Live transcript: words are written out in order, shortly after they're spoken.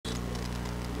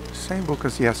same book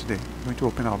as yesterday. We're going to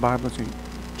open our Bibles in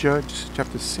Judges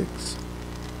chapter 6.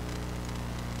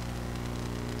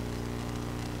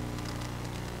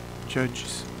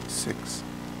 Judges 6.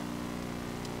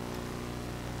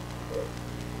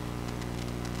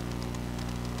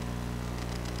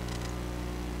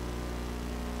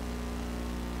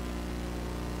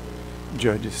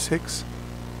 Judges 6,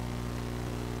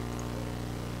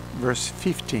 verse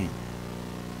 15.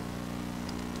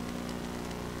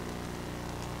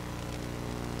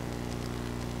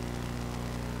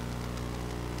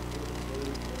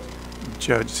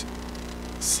 Judges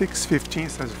 6:15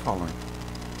 says the following.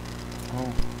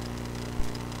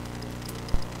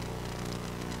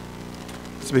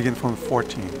 Let's begin from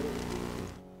 14.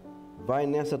 Vai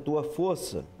nessa tua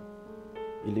força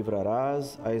e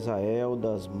livrarás a Israel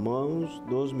das mãos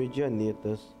dos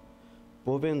midianitas.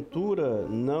 Porventura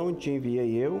não te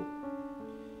enviei eu?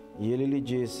 E ele lhe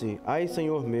disse: Ai,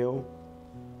 Senhor meu,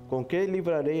 com que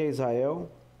livrarei a Israel?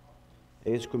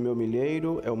 Eis que o meu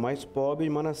milheiro é o mais pobre de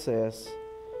Manassés,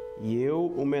 e eu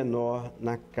o menor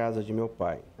na casa de meu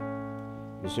pai.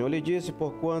 E o Senhor lhe disse: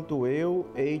 Porquanto eu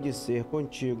hei de ser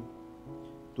contigo,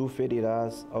 tu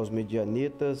ferirás aos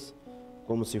midianitas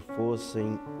como se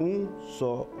fossem um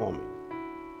só homem.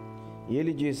 E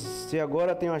ele disse: Se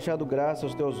agora tenho achado graça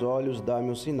aos teus olhos,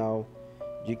 dá-me um sinal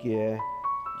de que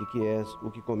és o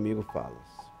que comigo falas.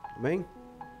 Amém?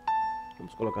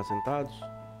 Vamos colocar sentados.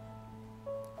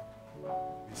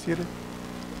 Seated.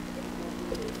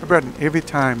 Brethren, every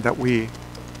time that we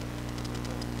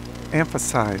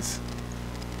emphasize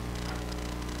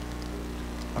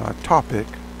a topic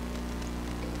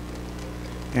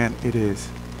and it is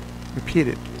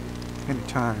repeated many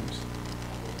times,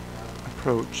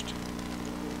 approached,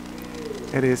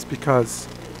 it is because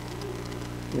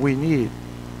we need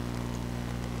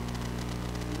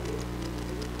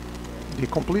the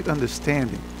complete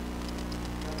understanding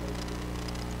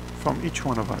from each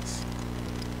one of us.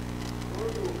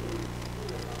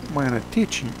 When a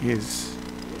teaching is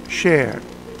shared,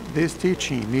 this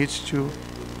teaching needs to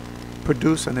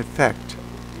produce an effect.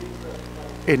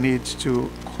 It needs to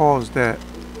cause that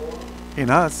in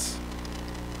us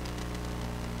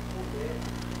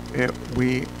a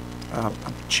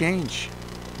change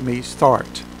may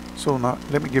start. So now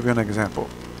let me give you an example.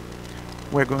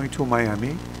 We're going to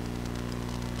Miami,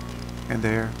 and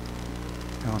there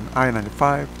on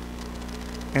I-95,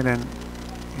 and then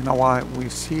in a while we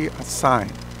see a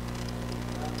sign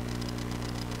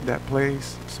that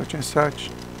place such and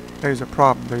such, there is a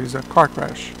problem, there is a car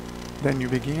crash. Then you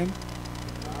begin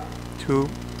to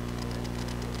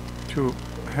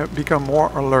become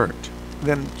more alert.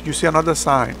 Then you see another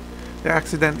sign, the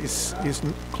accident is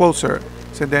closer.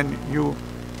 So then you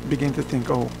begin to think,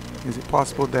 oh, is it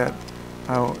possible that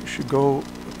I should go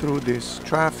through this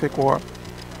traffic, or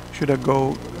should I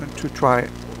go to try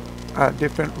a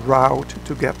different route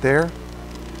to get there,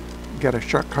 get a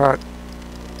shortcut?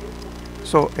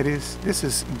 So this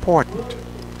is important.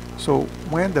 So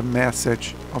when the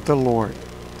message of the Lord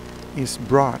is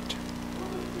brought,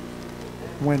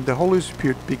 when the Holy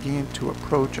Spirit begins to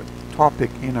approach a topic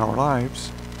in our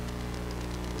lives,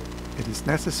 it is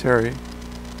necessary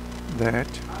that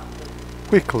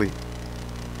quickly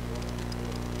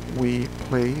we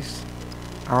place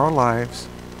our lives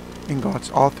in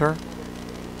God's author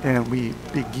and we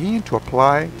begin to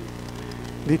apply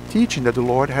the teaching that the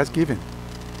Lord has given.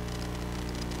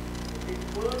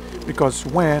 Because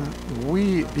when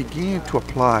we begin to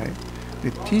apply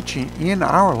the teaching in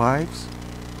our lives,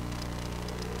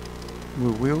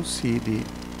 we will see the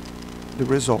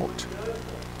result.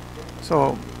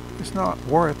 So it's not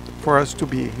worth for us to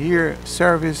be here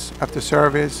service after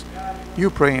service, you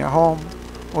praying at home,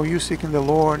 or you seeking the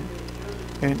Lord,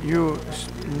 and you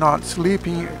not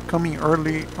sleeping, coming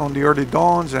early on the early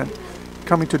dawns and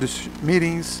coming to the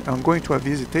meetings and going to a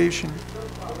visitation,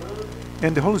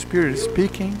 and the Holy Spirit is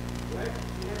speaking,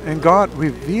 and God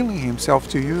revealing Himself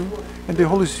to you, and the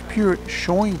Holy Spirit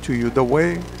showing to you the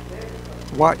way,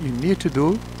 what you need to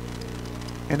do,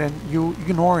 and then you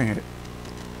ignoring it.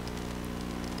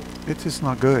 It is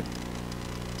not good,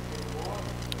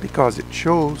 because it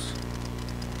shows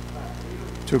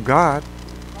to God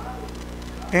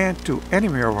and to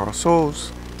enemy of our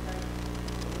souls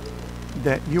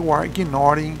that you are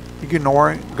ignoring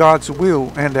God's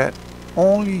will, and that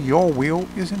only your will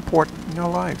is important in your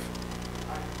life.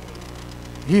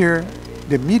 Here,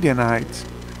 the Midianites,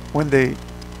 when they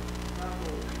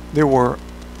were,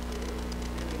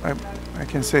 I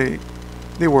can say,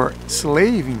 they were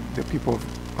slaving the people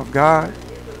of God.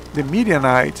 The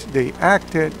Midianites, they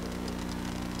acted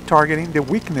targeting the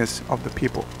weakness of the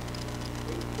people.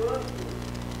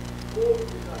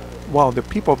 while the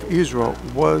people of Israel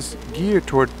was geared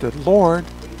toward the Lord,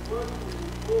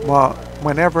 while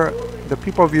whenever the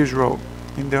people of Israel,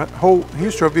 in the whole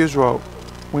history of Israel,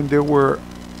 when they were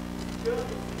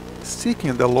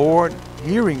seeking the Lord,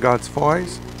 hearing God's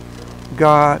voice,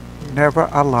 God never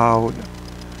allowed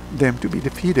them to be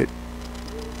defeated.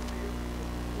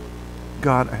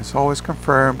 God has always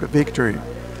confirmed victory.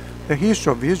 The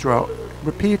history of Israel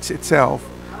repeats itself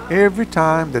every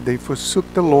time that they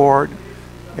forsook the Lord,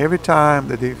 every time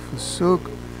that they forsook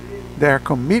their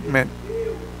commitment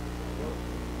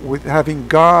with having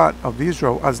God of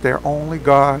Israel as their only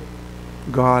God.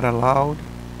 God allowed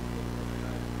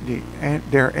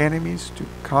their enemies to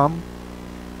come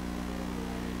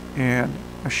and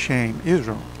shame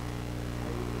Israel.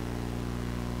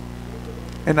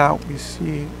 And now we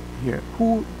see here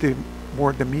who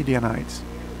were the Midianites.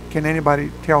 Can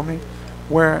anybody tell me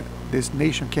where this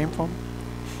nation came from?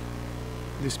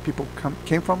 These people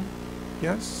came from?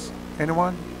 Yes?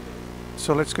 Anyone?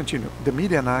 So let's continue. The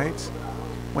Midianites,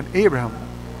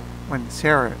 when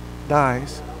Sarah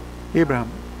dies,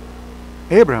 Abraham,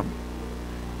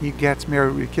 he gets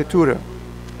married with Keturah.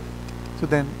 So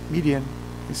then Midian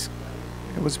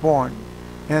was born,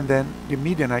 and then the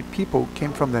Midianite people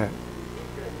came from there.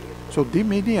 So the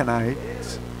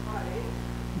Midianites,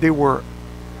 they were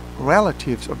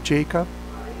relatives of Jacob,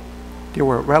 they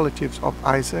were relatives of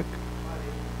Isaac,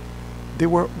 they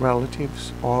were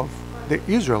relatives of the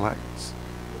Israelites.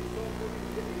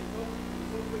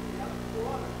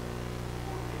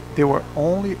 They were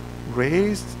only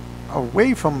raised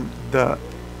away from the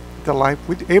life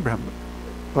with Abraham.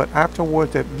 But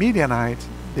afterwards, the Midianites,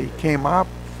 they came up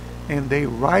and they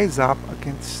rise up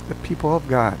against the people of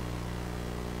God.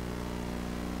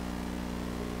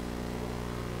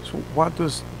 So what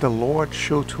does the Lord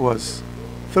show to us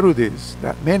through this?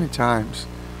 That many times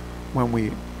when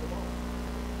we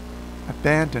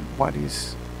abandon what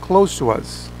is close to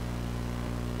us,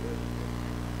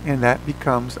 and that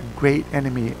becomes a great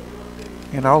enemy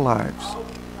in our lives.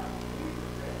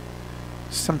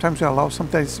 Sometimes we allow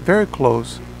something that's very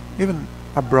close, even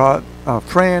a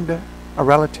friend, a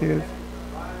relative,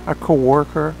 a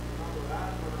co-worker,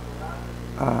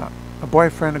 a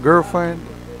boyfriend, a girlfriend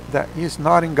that is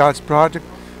not in God's project,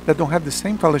 that don't have the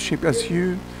same fellowship as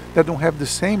you, that don't have the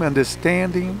same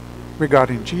understanding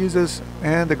regarding Jesus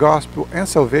and the gospel and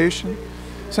salvation.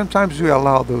 Sometimes we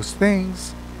allow those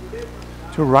things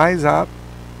to rise up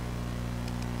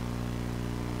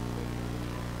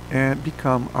and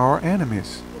become our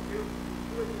enemies.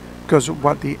 Because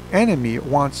what the enemy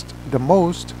wants the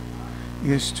most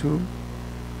is to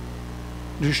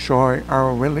destroy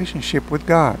our relationship with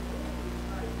God.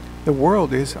 The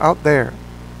world is out there.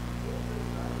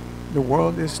 The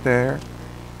world is there.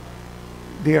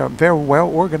 They are very well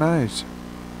organized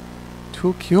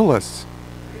to kill us.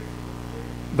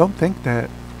 Don't think that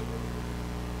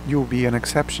you'll be an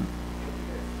exception.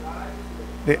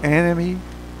 The enemy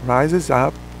rises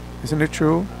up, isn't it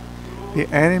true? The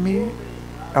enemy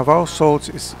of our souls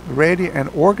is ready and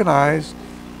organized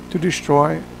to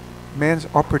destroy man's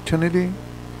opportunity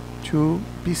to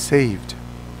be saved.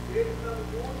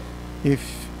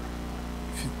 If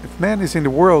man is in the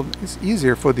world, it's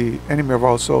easier for the enemy of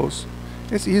our souls.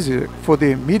 It's easier for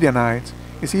the Midianites.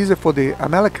 It's easier for the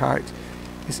Amalekites.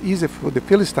 It's easier for the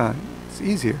Philistines. It's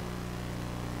easier.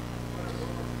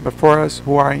 But for us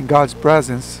who are in God's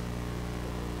presence,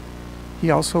 He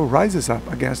also rises up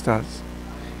against us.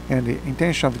 And the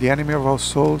intention of the enemy of our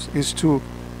souls is to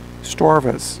starve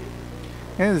us.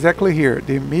 And exactly here,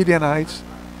 the Midianites,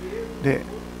 they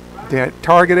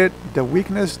targeted the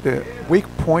weakness, the weak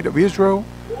point of Israel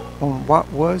on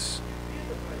what was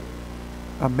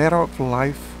a matter of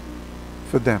life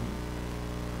for them.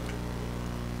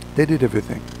 They did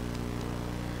everything.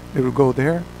 They would go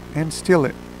there and steal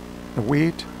it. The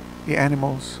wheat, the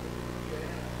animals,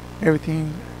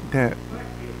 everything that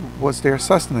was their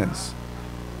sustenance.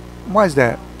 Why is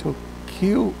that? To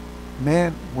kill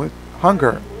man with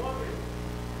hunger.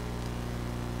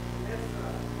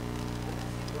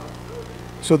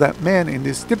 So that man in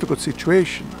this difficult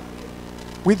situation,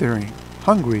 withering,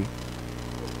 hungry,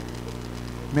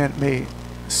 man may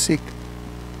seek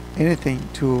anything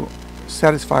to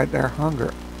satisfy their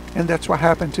hunger. And that's what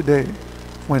happened today.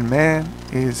 When man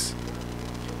is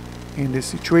in the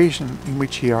situation in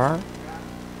which he are,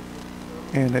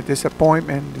 and a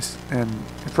disappointment and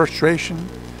frustration,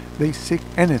 they seek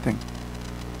anything.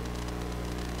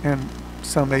 And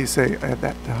some may say that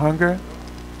the hunger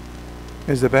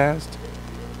is the best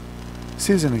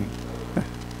seasoning.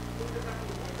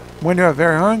 When you are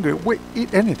very hungry, we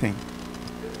eat anything.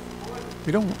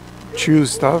 You don't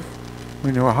choose stuff.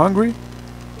 When you are hungry,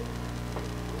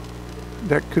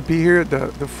 that could be here,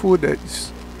 the food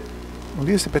that's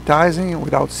least appetizing,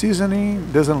 without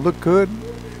seasoning, doesn't look good.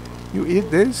 You eat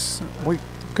this with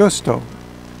gusto,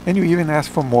 and you even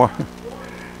ask for more.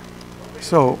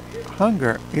 So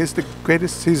hunger is the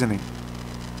greatest seasoning,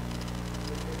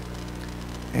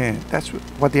 and that's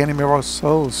what the enemy of our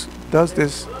souls does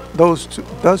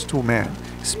to man,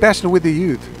 especially with the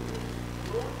youth,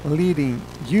 leading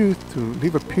youth to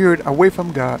live a period away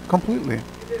from God completely.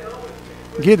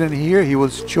 Gideon here, he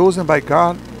was chosen by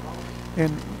God.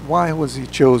 And why was he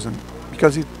chosen?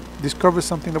 Because he discovered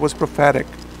something that was prophetic.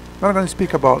 I'm not going to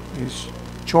speak about his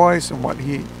choice and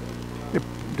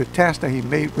the test that he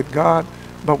made with God,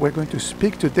 but we're going to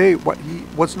speak today what he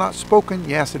was not spoken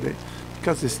yesterday,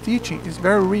 because this teaching is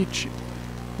very rich.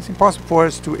 It's impossible for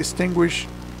us to extinguish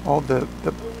all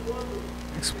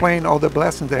explain all the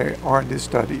blessings there are in this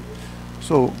study.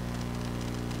 So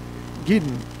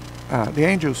Gideon, the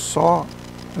angel saw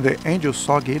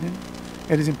Gideon.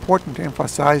 It is important to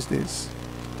emphasize this.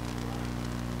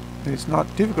 It's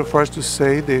not difficult for us to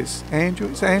say this. Angel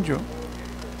is angel.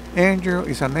 Angel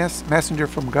is a messenger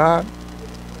from God.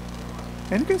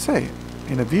 And you can say,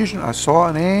 in a vision I saw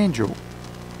an angel.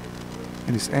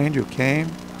 And this angel came,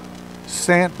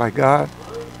 sent by God.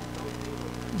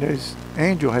 This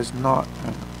angel has not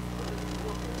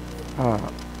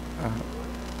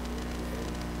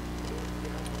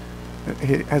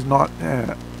he has not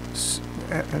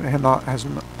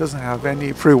doesn't have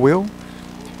any free will,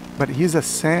 but he's a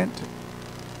sent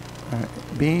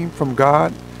being from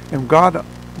God. And God,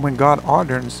 when God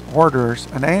orders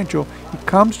an angel, he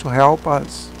comes to help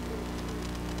us.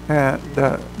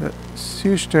 The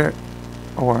sister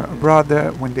or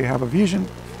brother, when they have a vision,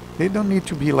 they don't need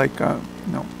to be like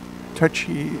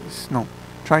touchy,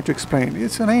 trying to explain.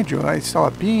 It's an angel. I saw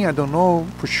a being. I don't know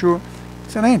for sure.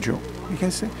 It's an angel. You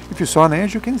can say, if you saw an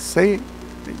angel, you can say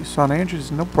that you saw an angel.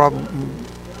 There's no problem in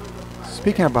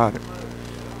speaking about it.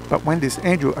 But when this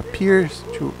angel appears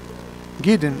to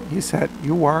Gideon, he said,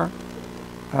 "You are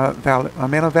a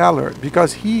man of valor,"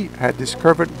 because he had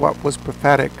discovered what was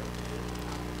prophetic.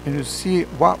 And you see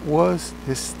what was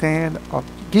the stand of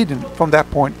Gideon from that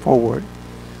point forward.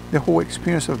 The whole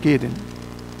experience of Gideon,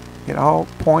 it all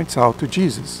points out to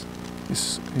Jesus,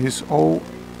 his whole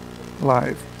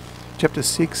life. Chapter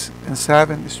 6 and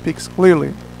 7 speaks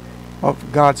clearly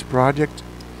of God's project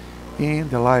in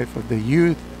the life of the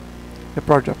youth, the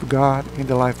project of God in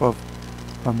the life of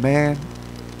a man,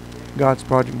 God's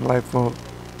project in the life of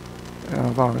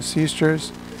our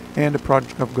sisters, and the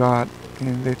project of God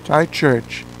in the entire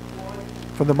church.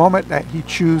 From the moment that he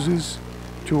chooses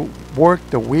to work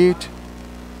the wheat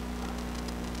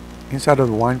inside of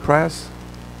the wine press,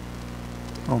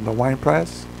 on the wine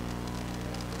press,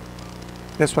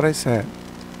 that's what I said.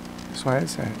 That's why I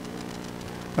said,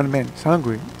 when a man is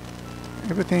hungry,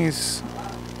 everything is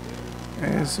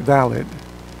valid.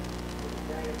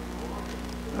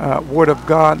 Word of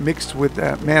God mixed with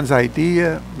man's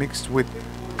idea, mixed with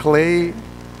clay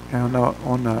on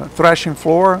a threshing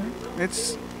floor,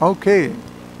 it's okay.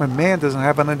 When man doesn't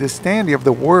have an understanding of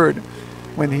the word,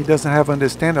 when he doesn't have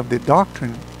understanding of the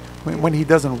doctrine, when he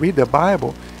doesn't read the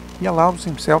Bible, he allows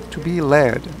himself to be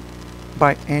led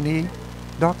by any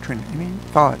doctrine, any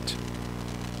thought.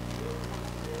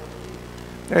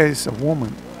 There is a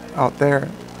woman out there.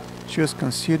 She was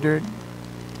considered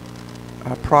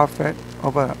a prophet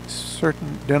of a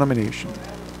certain denomination.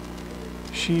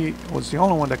 She was the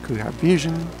only one that could have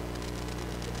vision.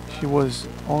 She was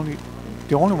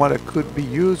the only one that could be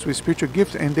used with spiritual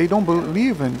gifts, and they don't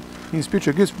believe in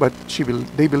spiritual gifts, but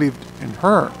they believed in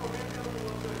her.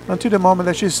 Until the moment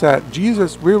that she said,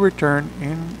 Jesus will return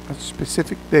in a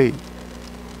specific day.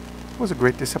 It was a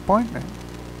great disappointment,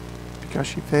 because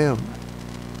she failed.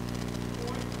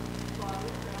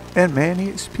 And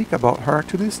many speak about her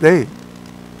to this day.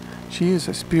 She is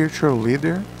a spiritual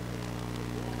leader.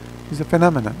 She's a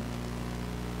phenomenon,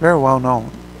 very well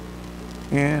known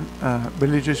in a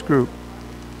religious group.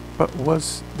 But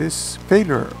was this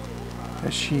failure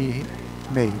that she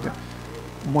made?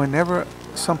 Whenever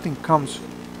something comes,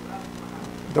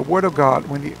 the Word of God,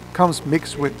 when it comes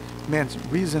mixed with man's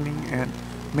reasoning and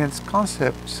man's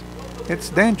concepts, it's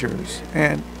dangerous.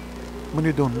 And when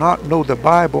you do not know the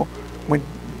Bible, when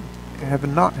you have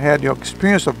not had your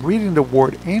experience of reading the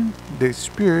Word in the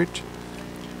Spirit,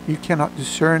 you cannot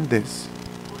discern this.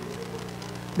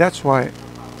 That's why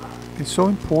it's so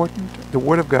important, the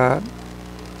Word of God,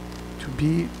 to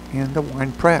be in the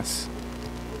wine press,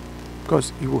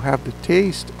 because you will have the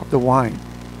taste of the wine.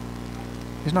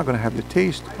 It's not going to have the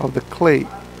taste of the clay,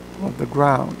 of the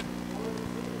ground.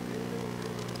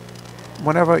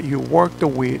 Whenever you work the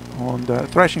wheat on the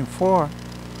threshing floor,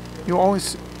 You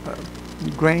always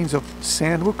grains of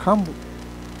sand will come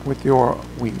with your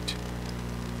wheat.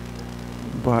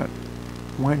 But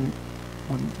when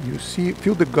you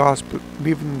feel the gospel,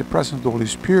 living in the presence of the Holy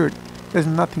Spirit, there's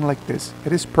nothing like this.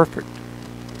 It is perfect.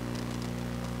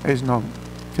 There is no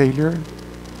failure.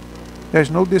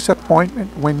 There's no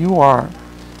disappointment when you are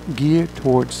geared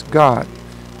towards God.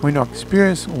 When your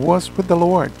experience was with the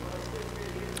Lord,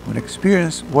 when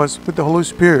experience was with the Holy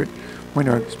Spirit, when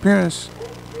your experience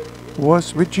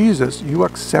was with Jesus, you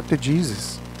accepted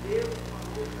Jesus.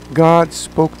 God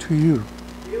spoke to you.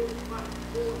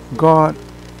 God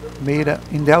made an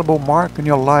indelible mark in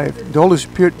your life. The Holy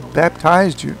Spirit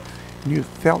baptized you, and you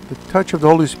felt the touch of the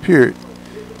Holy Spirit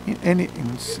in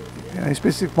a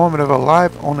specific moment of your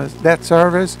life on that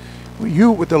service.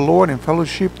 You with the Lord in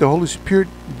fellowship, the Holy Spirit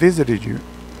visited you.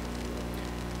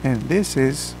 And this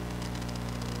is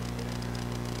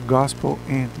gospel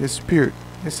in the Spirit.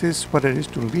 This is what it is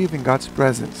to live in God's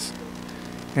presence.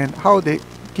 And how they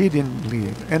Gideon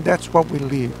live. And that's what we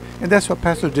live. And that's what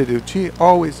Pastor J.D.O.T.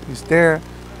 always is there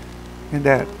in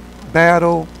that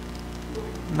battle,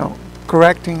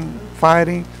 correcting,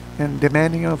 fighting, and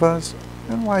demanding of us.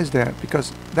 And why is that?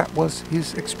 Because that was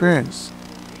his experience.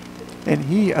 And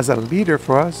he, as a leader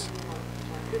for us,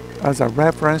 as a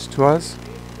reference to us,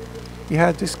 he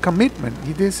had this commitment,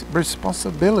 this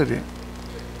responsibility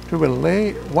to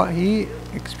relay what he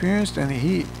experienced, and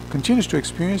he continues to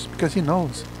experience, because he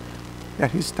knows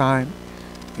that his time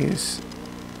is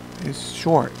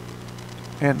short.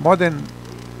 And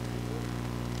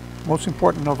most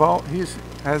important of all, he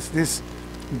has this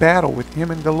battle with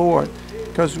him and the Lord,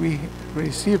 because we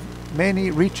receive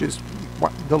many riches.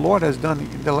 What the Lord has done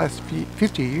in the last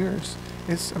 50 years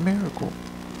is a miracle.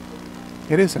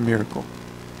 It is a miracle.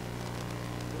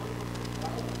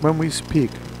 When we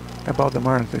speak about the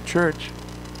Maranatha Church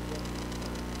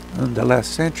in the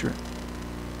last century,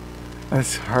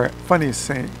 it's funny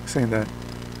saying that.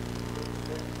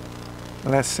 The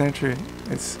last century,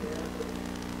 it's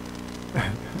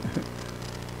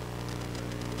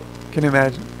can you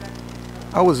imagine?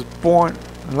 I was born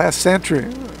last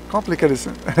century. Complicated.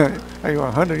 Are you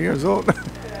 100 years old?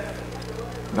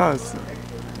 No,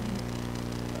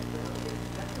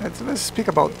 let's speak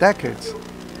about decades.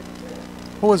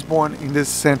 Who was born in this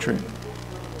century?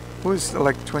 Who is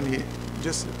like 20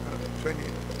 years?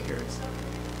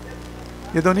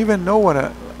 You don't even know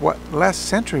what last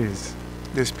century is.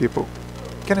 These people.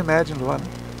 Can you imagine one?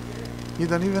 You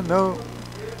don't even know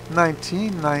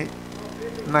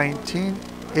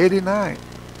 1989.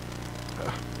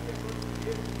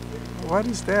 What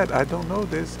is that? I don't know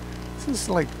this. This is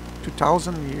like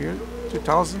 2000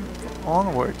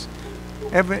 onwards.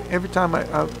 Every time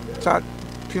I start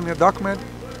filling a document,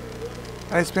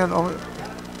 I spend I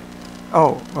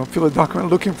fill a document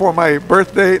looking for my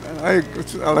birth date.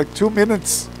 It's like 2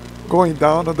 minutes going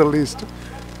down on the list.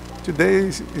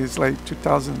 Today is like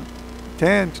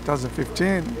 2010,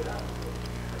 2015.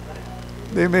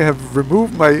 They may have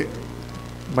removed my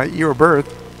year of birth.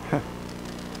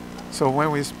 So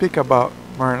when we speak about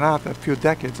Maranatha a few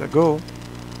decades ago,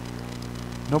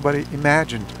 nobody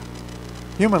imagined,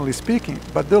 humanly speaking,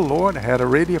 but the Lord had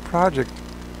already a project.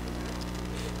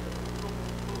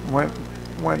 When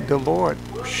the Lord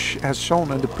has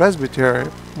shown in the presbytery,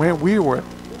 when we were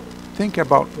thinking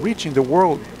about reaching the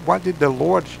world, what did the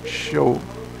Lord show?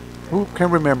 Who can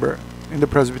remember in the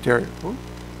presbytery? Who?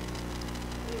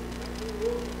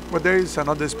 Well, there is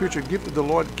another spiritual gift that the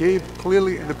Lord gave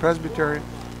clearly in the presbytery,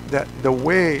 that the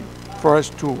way for us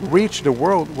to reach the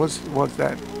world was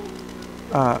that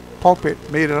pulpit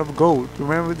made out of gold.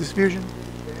 Remember this vision?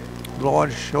 The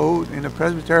Lord showed in the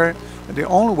presbytery that the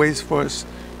only ways for us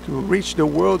to reach the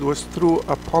world was through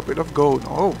a pulpit of gold.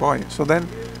 Oh boy! So then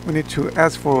we need to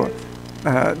ask for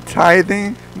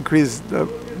tithing, increase the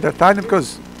tithing,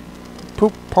 because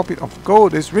pulpit of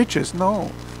gold is riches.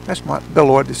 No, that's what the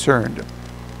Lord discerned.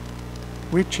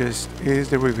 Riches is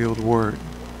the revealed word.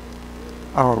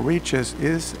 Our riches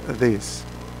is this: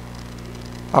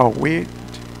 our wheat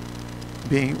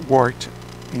being worked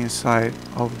inside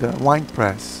of the wine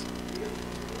press.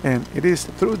 And it is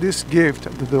through this gift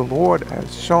that the Lord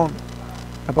has shown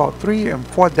about 3 and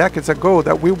 4 decades ago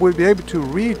that we will be able to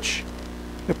reach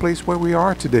the place where we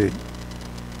are today.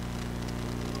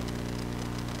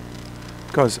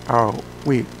 Because our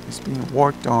wheat is being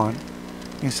worked on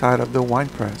inside of the wine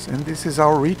press. And this is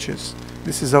our riches.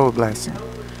 This is our blessing.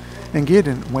 And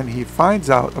Gideon, when he finds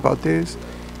out about this,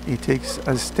 he takes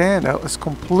a stand out as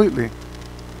completely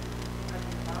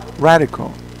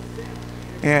radical.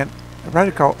 And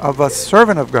radical of a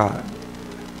servant of God,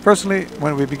 Firstly,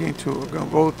 when we begin to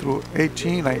go through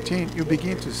 18, 19, you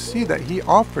begin to see that he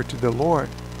offered to the Lord,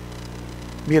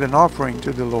 made an offering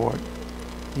to the Lord.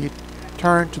 He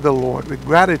turned to the Lord with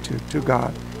gratitude to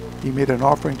God. He made an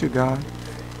offering to God,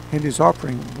 and his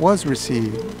offering was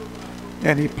received.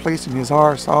 And he placed in his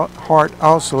heart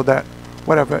also that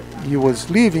whatever he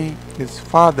was leaving his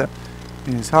father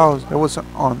in his house, there was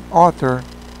an altar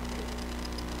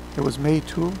that was made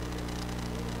to,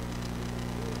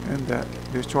 and the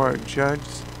destroyer judge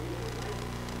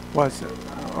was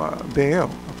Baal,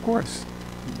 of course,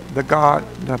 the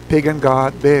pagan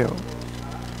god Baal.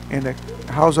 And the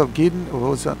house of Gideon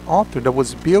was an altar that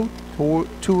was built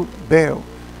to Baal.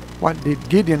 What did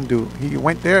Gideon do? He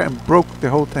went there and broke the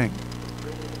whole thing.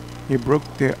 He broke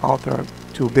the altar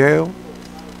to Baal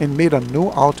and made a new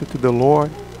altar to the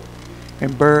Lord,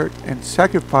 and burned and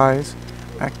sacrificed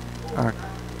a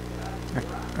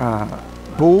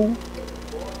bull.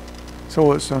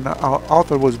 So now our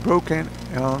altar was broken.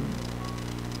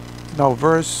 Now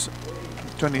verse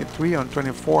 23 and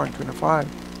 24 and 25.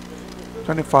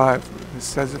 25, it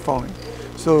says the following.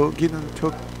 So Gideon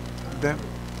took the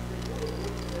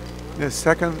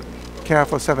second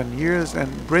calf of 7 years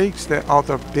and breaks the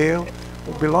altar of Baal,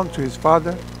 who belonged to his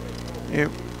father. He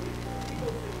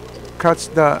cuts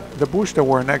the bush that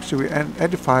were next to it and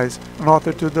edifies an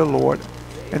altar to the Lord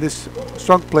in this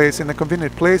strong place, in a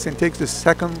convenient place, and takes the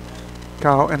second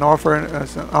cow and offer it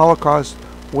as an holocaust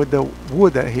with the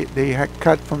wood that they had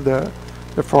cut from the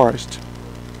forest.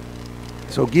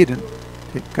 So Gideon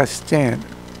took a stand.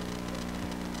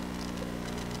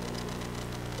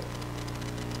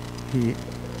 He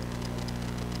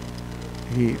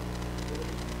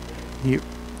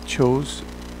chose.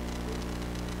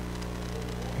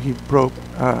 He broke.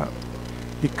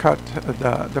 He cut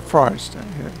the forest.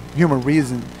 Human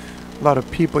reason. A lot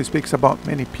of people. He speaks about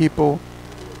many people.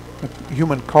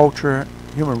 Human culture.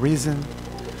 Human reason.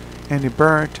 And he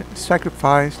burnt,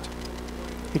 sacrificed.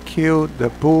 He killed the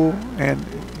bull, and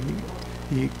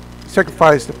he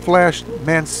sacrificed the flesh,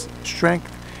 man's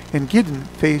strength. And Gideon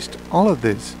faced all of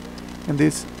this. And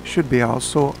this should be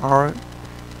also our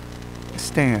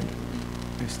stand.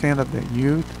 The stand of the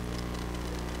youth,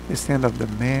 the stand of the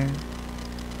man,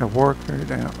 the worker,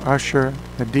 the usher,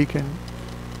 the deacon,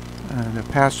 the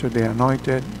pastor, the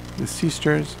anointed, the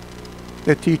sisters,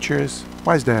 the teachers.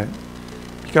 Why is that?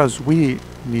 Because we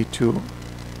need to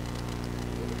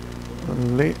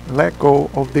let go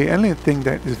of the only thing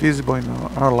that is visible in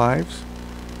our lives.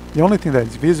 The only thing that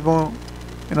is visible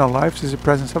in our lives is the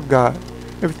presence of God.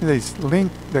 Everything that is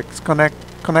linked, that's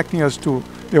connecting us to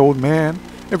the old man,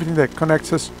 everything that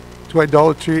connects us to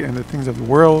idolatry and the things of the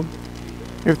world,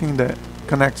 everything that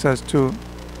connects us to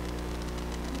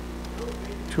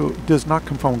does not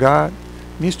come from God,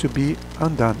 needs to be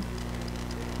undone,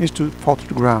 needs to fall to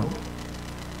the ground.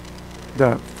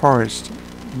 The forest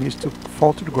needs to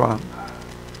fall to the ground.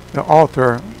 The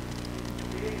altar,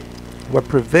 what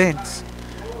prevents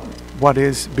what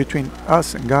is between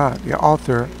us and God, the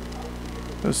altar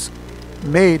was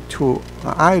made to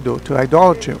an idol, to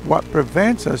idolatry. What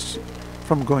prevents us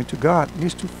from going to God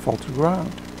needs to fall to the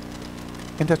ground.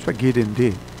 And that's what Gideon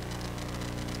did.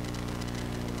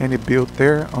 And he built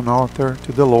there an altar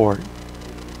to the Lord.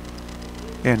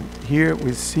 And here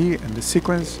we see in the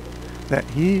sequence that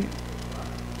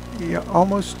they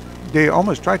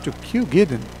almost tried to kill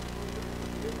Gideon.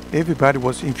 Everybody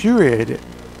was infuriated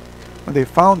when they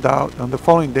found out on the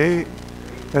following day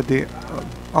that the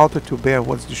altar to Baal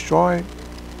was destroyed,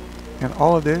 and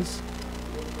all this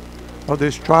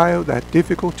trial, that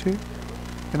difficulty.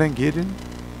 And then Gideon,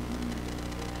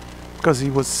 because he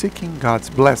was seeking God's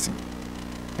blessing,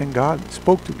 and God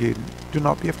spoke to Gideon, do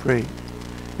not be afraid,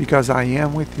 because I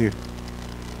am with you.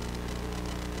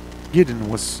 Gideon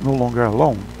was no longer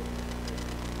alone.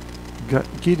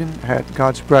 Gideon had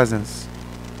God's presence.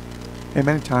 And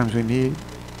many times we need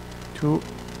to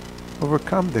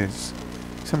overcome this.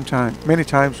 Many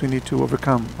times we need to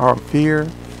overcome our fear.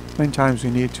 Many times we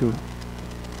need to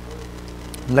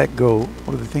let go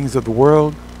of the things of the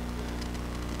world,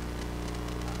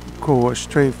 go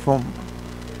astray from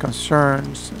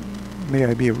concerns. May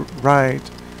I be right?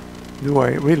 Do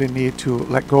I really need to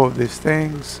let go of these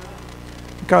things?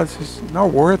 Because it's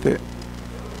not worth it.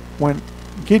 When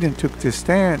Gideon took this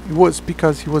stand, it was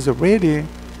because he was already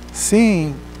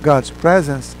seeing God's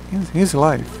presence in his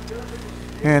life.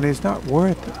 And it's not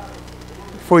worth it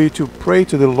for you to pray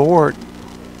to the Lord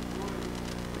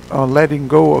letting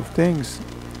go of things.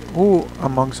 Who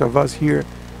amongst of us here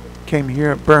came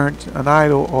here, burnt an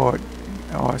idol or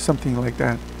something like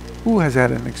that? Who has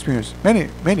had an experience?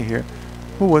 Many here.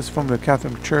 Who was from the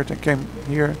Catholic Church and came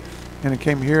here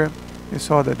He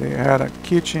saw that they had a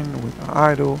kitchen with an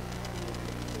idol.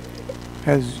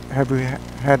 Have we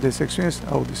had this experience?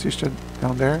 Oh, the sister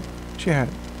down there, she had.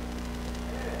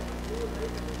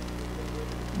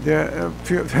 There are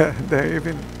there are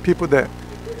even people that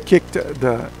kicked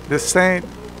the saint,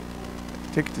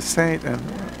 kicked the saint, and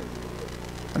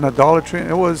an idolatry.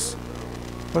 It was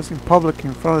in public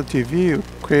in front of the TV. It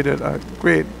created a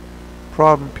great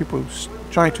problem. People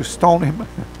trying to stone him.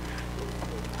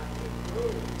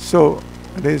 So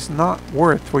it is not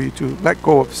worth for you to let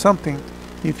go of something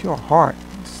if your heart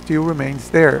still remains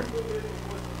there.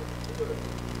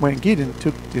 When Gideon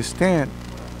took this stand,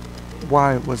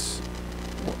 why was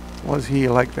he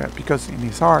like that? Because in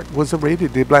his heart was already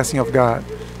the blessing of God.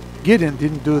 Gideon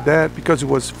didn't do that because he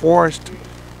was forced.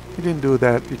 He didn't do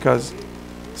that because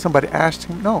somebody asked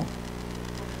him. No.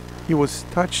 He was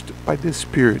touched by the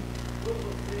Spirit.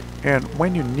 And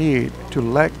when you need to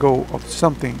let go of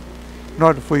something in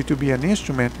order for you to be an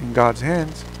instrument in God's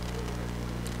hands,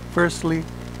 firstly,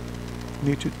 you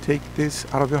need to take this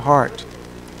out of your heart.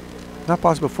 Not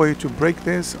possible for you to break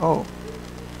this. Oh,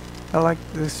 I like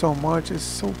this so much. It's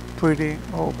so pretty.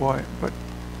 Oh boy. But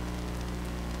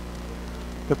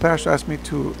the pastor asked me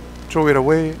to throw it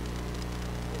away.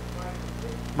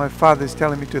 My father is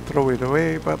telling me to throw it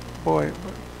away. But boy,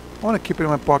 I want to keep it in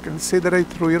my pocket and say that I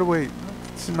threw it away.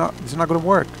 It's not going to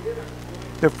work.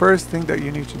 The first thing that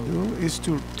you need to do is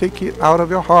to take it out of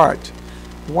your heart.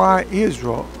 Why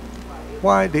Israel?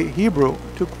 Why the Hebrew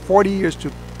took 40 years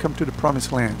to come to the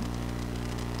promised land?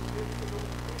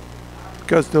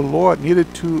 Because the Lord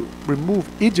needed to remove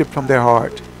Egypt from their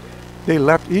heart. They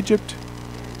left Egypt.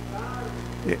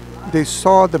 They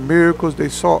saw the miracles. They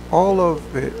saw all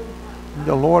of it.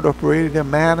 The Lord operated the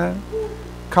manna,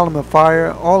 column of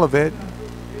fire, all of it.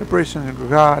 The operation of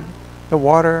God, the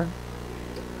water.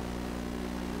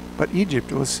 But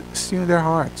Egypt was still in their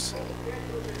hearts.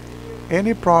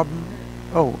 Any problem,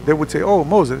 oh, they would say, oh,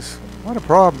 Moses, what a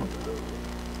problem.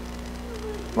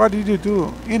 What did you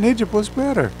do? In Egypt was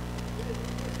better.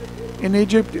 In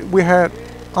Egypt, we had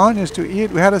onions to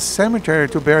eat. We had a cemetery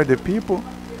to bury the people.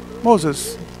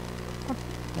 Moses,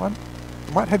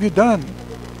 what have you done?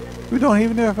 We don't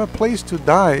even have a place to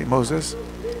die, Moses.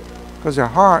 Because their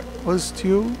heart was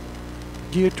still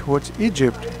geared towards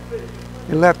Egypt.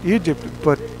 They left Egypt,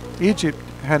 but Egypt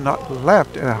had not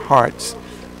left their hearts.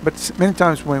 But many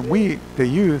times when we, the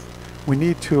youth, we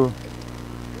need to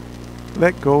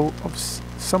let go of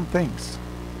some things.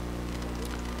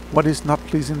 What is not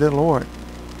pleasing the Lord?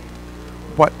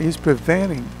 What is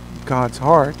preventing God's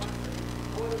heart?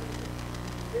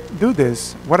 Do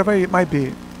this, whatever it might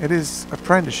be. It is a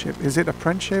friendship. Is it a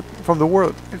friendship from the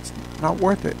world? It's not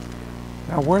worth it.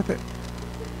 Not worth it.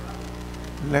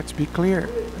 Let's be clear.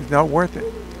 It's not worth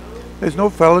it. There's no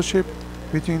fellowship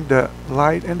between the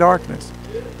light and darkness.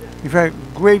 If you have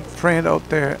a great friend out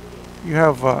there, you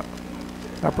have a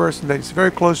person that is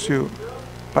very close to you,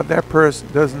 but that person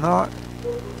does not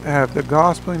have the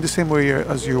gospel in the same way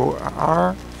as you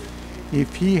are.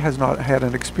 If he has not had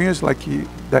an experience like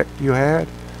that you had,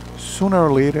 sooner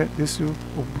or later this will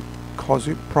cause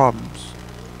you problems.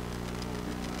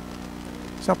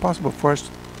 It's not possible for us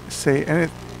to say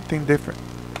anything different.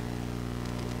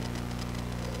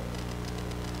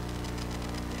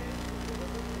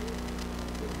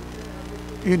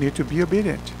 You need to be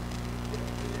obedient.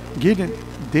 Gideon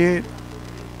did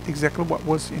exactly what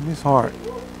was in his heart.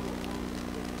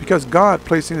 Because God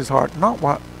placed in his heart not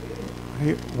what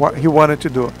he wanted to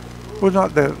do. It was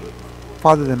not the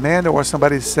father demanded or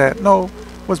somebody said. No,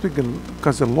 it was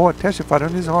because the Lord testified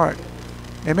on his heart.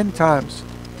 And many times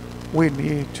we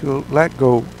need to let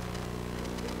go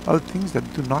of things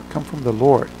that do not come from the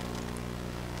Lord.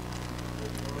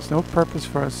 There's no purpose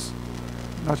for us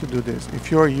not to do this. If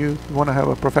you're you want to have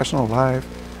a professional life,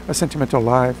 a sentimental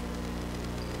life,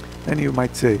 then you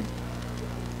might say,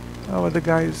 oh, the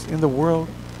guys in the world,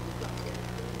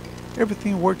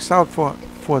 everything works out for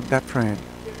that friend.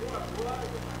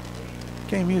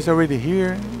 Okay, he's already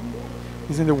here.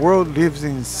 He's in the world, lives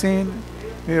in sin.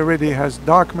 He already has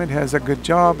document, has a good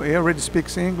job. He already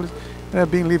speaks English. And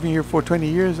I've been living here for 20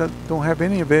 years. I don't have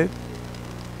any of it.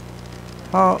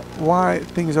 Why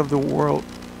things of the world,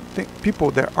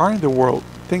 people that are in the world,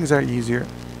 things are easier?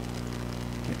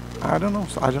 I don't know.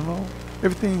 I don't know.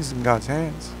 Everything is in God's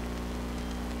hands.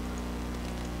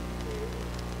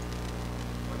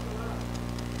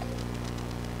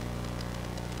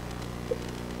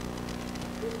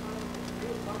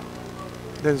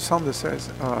 There's a song that says,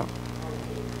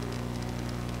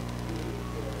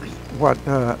 what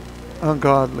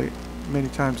ungodly, many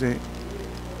times they,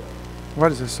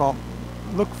 what is the song?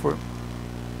 Look for,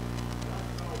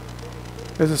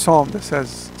 There's a psalm that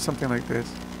says something like this.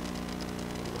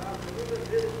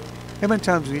 And many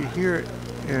times we hear,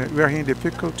 we are in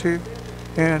difficulty,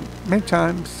 and many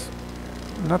times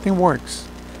nothing works.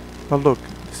 But look,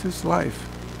 this is life.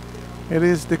 It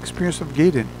is the experience of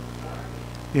Gideon.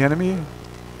 The enemy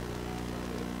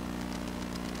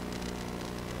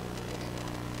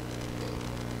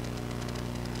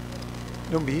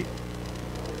don't be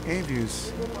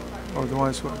envious of the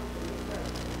ones who.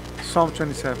 Psalm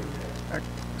 27.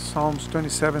 Psalms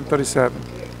 27:37.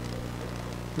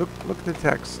 Look at the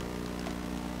text.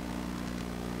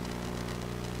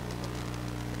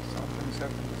 Psalm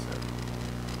 27:37.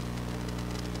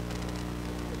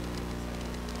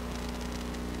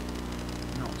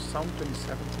 No, Psalm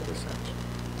 27:37.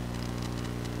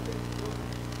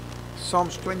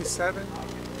 Psalms 27.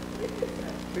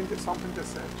 Psalm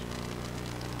 27.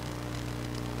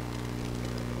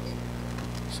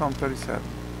 Psalm 37.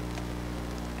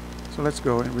 So let's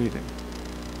go and read it.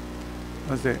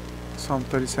 What's that? Psalm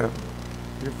 37.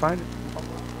 You find it?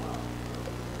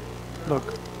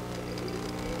 Look.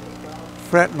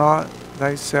 Fret not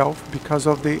thyself because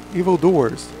of the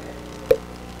evildoers,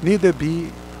 neither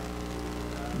be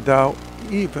thou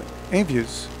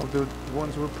envious of the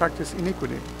ones who practice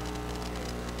iniquity.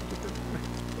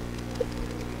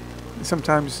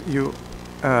 Sometimes you're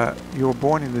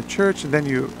born in the church, and then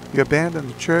you abandon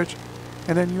the church,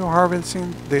 and then you're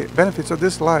harvesting the benefits of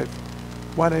this life.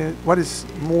 What is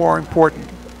more important?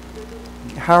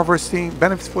 Harvesting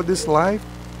benefits for this life,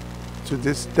 to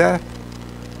this death,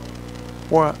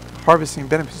 or harvesting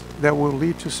benefits that will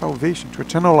lead to salvation, to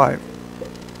eternal life?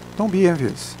 Don't be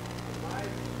envious.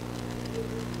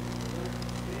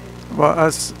 Well,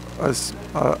 as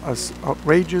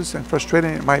outrageous and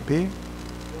frustrating it might be,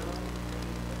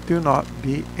 do not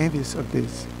be envious of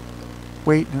this.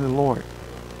 Wait in the Lord.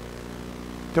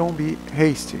 Don't be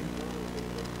hasty.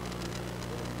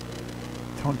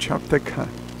 Don't jump the gun.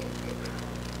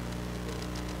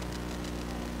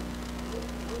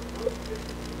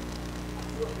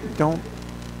 Don't.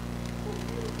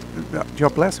 Your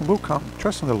blessing will come.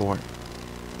 Trust in the Lord.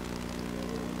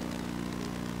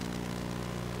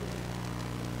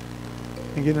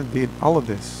 And Gideon did all of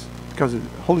this because the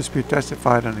Holy Spirit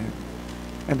testified on it.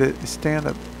 And the stand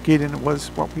of Gideon was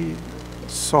what we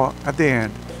saw at the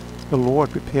end. The Lord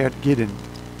prepared Gideon.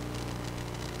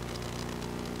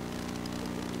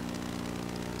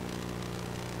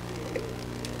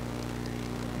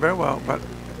 Very well, but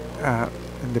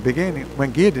in the beginning,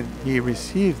 when Gideon he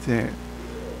received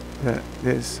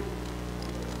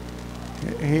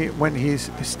when his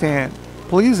stand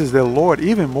pleases the Lord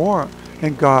even more,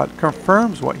 and God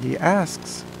confirms what he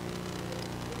asks.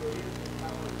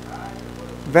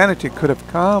 Vanity could have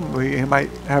come. He might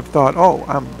have thought, "Oh,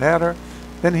 I'm better."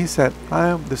 Then he said, "I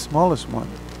am the smallest one.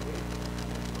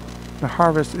 The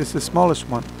harvest is the smallest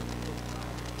one.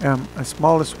 I am the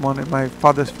smallest one in my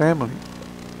father's family."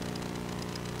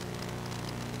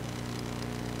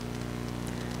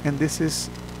 And this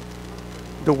is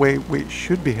the way we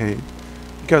should behave,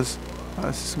 because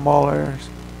as smaller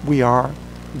we are,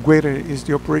 greater is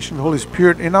the operation of the Holy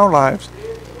Spirit in our lives.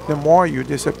 The more you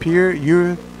disappear,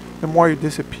 your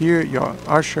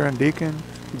usher and deacon,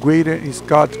 greater is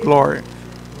God's glory.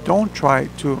 Don't try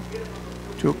to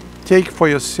take for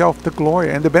yourself the glory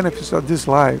and the benefits of this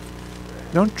life.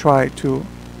 Don't try to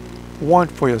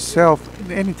want for yourself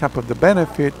any type of the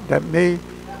benefit that may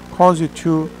cause you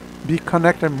to be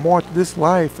connected more to this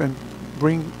life and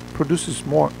producing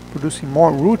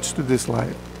more roots to this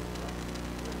life.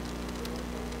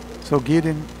 So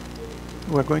Gideon,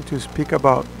 we're going to speak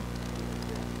about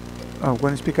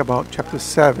chapter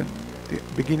 7, the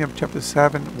beginning of chapter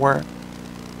 7, where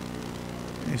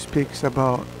he speaks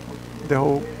about the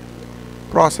whole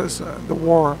process, the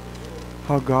war,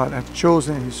 how God had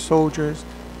chosen his soldiers,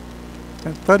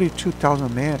 and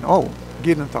 32,000 men. Oh,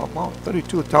 Gideon thought, wow,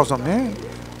 32,000 men?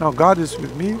 Now God is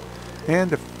with me,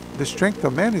 and the strength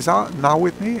of man is out now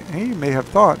with me. He may have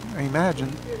thought, I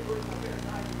imagine,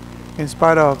 in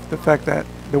spite of the fact that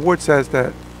the word says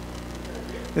that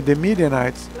the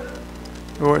Midianites,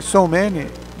 there were so many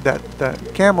that the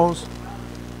camels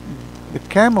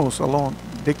alone,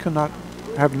 they could not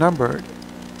have numbered.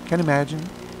 Can you imagine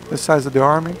the size of the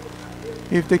army?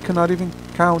 If they could not even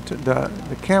count the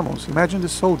camels, imagine the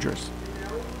soldiers.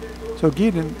 So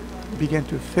Gideon began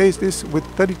to face this with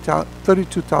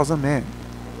 32,000 men.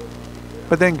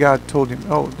 But then God told him,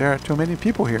 "Oh, there are too many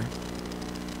people here.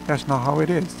 That's not how it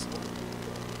is.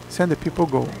 Send the people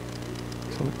go."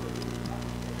 So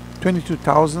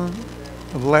 22,000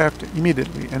 left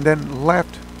immediately, and then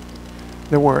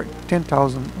there were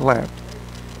 10,000 left.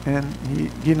 And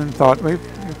Gideon thought, well, if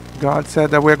God said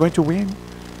that we're going to win.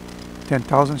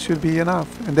 10,000 should be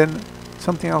enough. And then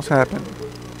something else happened.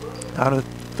 Out of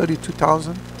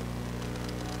 32,000,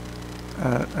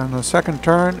 on the second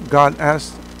turn, God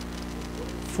asked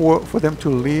for them to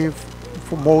leave,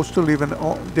 for most to leave, and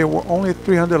there were only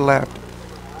 300 left.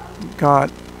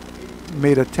 God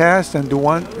made a test and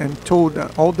told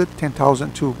all the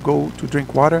 10,000 to go to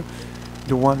drink water.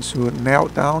 The ones who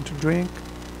knelt down to drink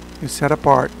is set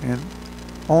apart, and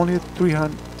only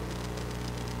 300.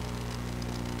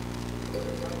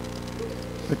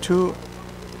 The two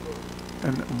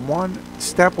and one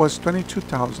step was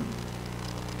 22,000.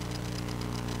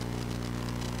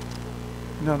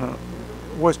 No,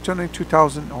 was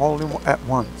 22,000 all at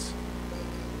once.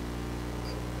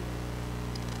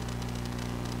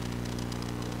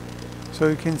 So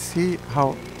you can see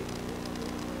how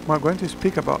we're going to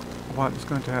speak about what is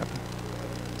going to happen.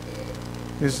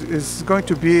 Is going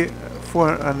to be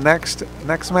for a next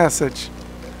message.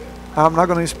 I'm not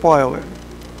going to spoil it.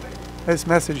 This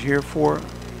message here for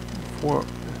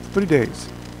 3 days.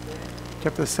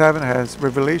 Chapter 7 has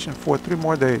revelation for 3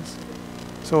 more days.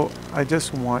 So I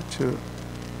just want to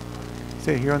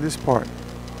stay here on this part.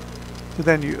 So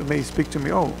then you may speak to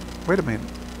me, oh, wait a minute.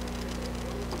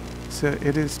 So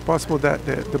it is possible that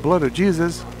the blood of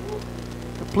Jesus,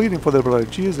 the pleading for the blood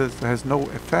of Jesus has no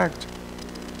effect.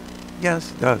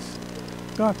 Yes, it does.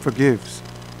 God forgives.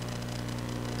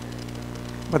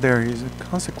 But there is a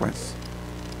consequence.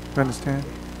 You understand?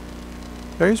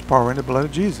 There is power in the blood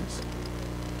of Jesus.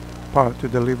 Power to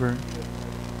deliver,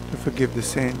 to forgive the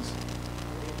sins,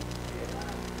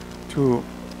 to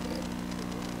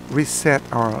reset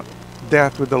our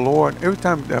death with the Lord. Every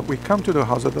time that we come to the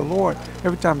house of the Lord,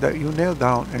 every time that you kneel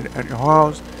down at your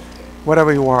house,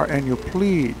 whatever you are, and you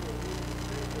plead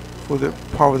for the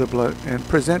power of the blood and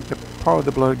present the power of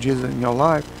the blood of Jesus in your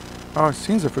life, our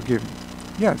sins are forgiven.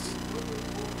 Yes.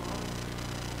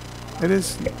 It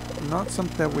is not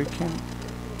something that we can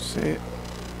say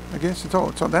against it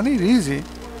all. So that is easy.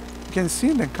 You can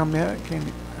sin and come here,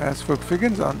 can ask for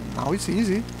forgiveness. Now it's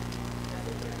easy.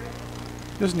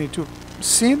 Just need to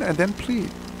sin and then plead,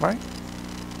 right?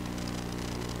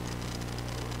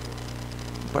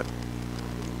 But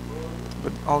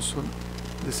also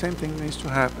the same thing needs to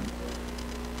happen.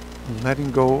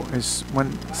 Letting go is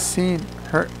when sin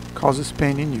causes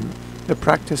pain in you. The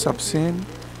practice of sin,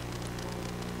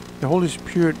 the Holy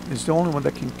Spirit is the only one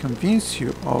that can convince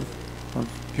you of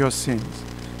your sins.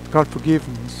 God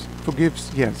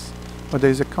forgives, yes, but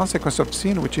there is a consequence of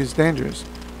sin which is dangerous.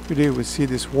 Today we see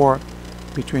this war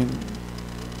between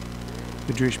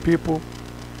the Jewish people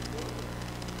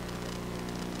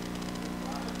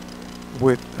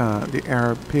with the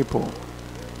Arab people.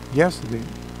 Yesterday,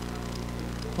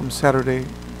 from Saturday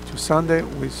to Sunday,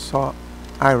 we saw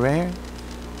Iran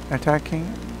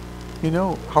attacking. You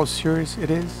know how serious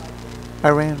it is?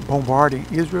 Iran bombarding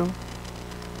Israel.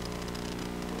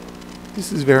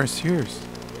 This is very serious.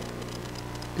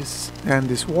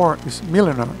 This war is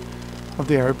millennial of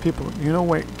the Arab people. You know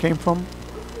where it came from?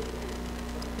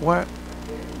 What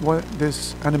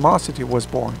this animosity was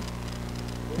born?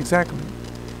 Exactly.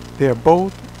 They are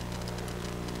both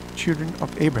children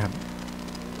of Abraham.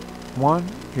 One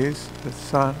is the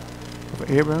son of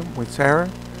Abraham with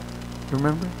Sarah.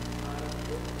 Remember?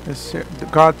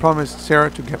 God promised Sarah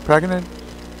to get pregnant,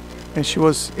 and she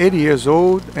was 80 years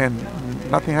old and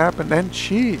nothing happened. Then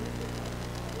she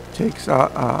takes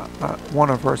one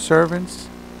of her servants,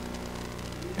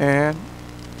 and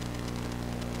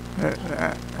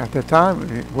at the time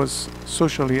it was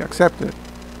socially accepted,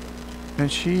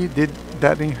 and she did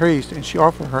that in haste, and she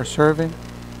offered her servant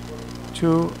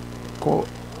to go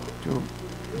to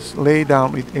lay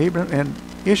down with Abraham, and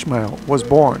Ishmael was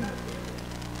born.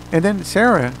 And then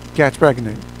Sarah gets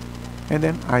pregnant, and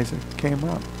then Isaac came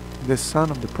up, the son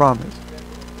of the promise.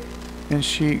 And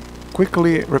she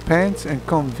quickly repents and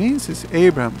convinces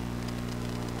Abraham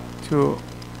to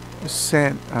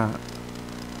send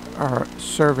our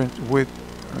servant with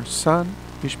her son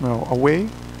Ishmael away,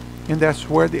 and that's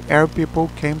where the Arab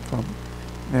people came from.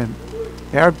 And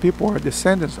the Arab people are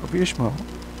descendants of Ishmael.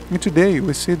 And today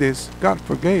we see this. God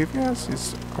forgave. Yes,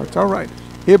 it's all right.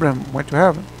 Abraham went to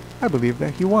heaven. I believe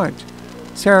that he went.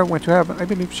 Sarah went to heaven. I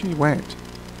believe she went.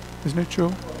 Isn't it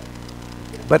true?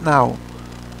 But now,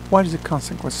 what is the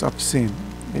consequence of sin?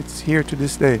 It's here to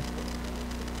this day.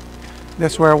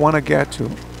 That's where I want to get to.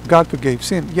 God forgave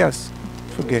sin. Yes,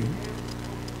 forgave.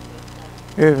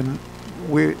 Even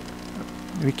we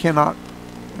cannot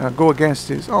go against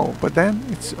this. Oh, but then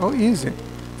it's so easy.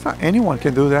 It's not anyone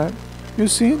can do that. You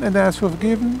sin and ask for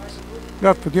forgiveness.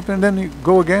 God forgive, and then you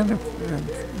go again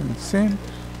and sin.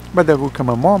 But there will come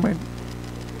a moment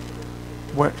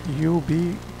where you'll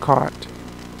be caught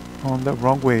on the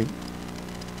wrong way.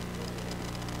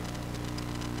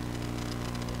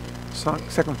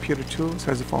 2 Peter 2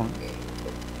 says the following.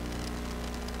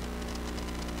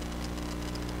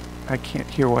 I can't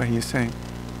hear what he's saying.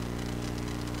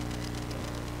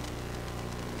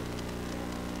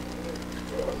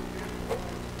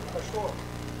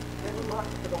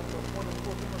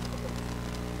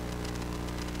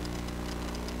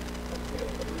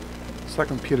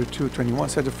 Second Peter 2:21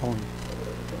 said the following.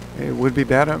 It would be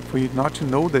better for you not to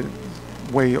know the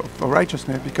way of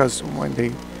righteousness, because when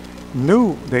they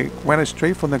knew, they went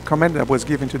astray from the command that was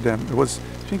given to them. It was,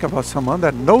 think about someone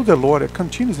that knows the Lord and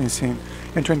continues in sin.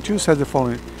 And 22 says the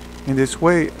following. In this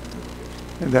way,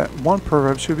 that one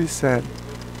proverb should be said,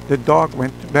 the dog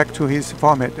went back to his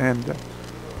vomit, and the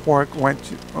pork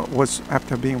was,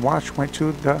 after being washed, went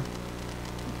to the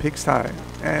pigsty.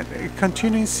 And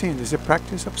continuing sin is a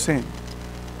practice of sin.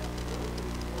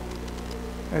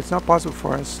 It's not possible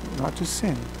for us not to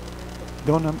sin.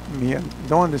 Don't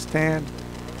understand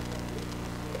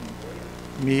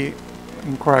me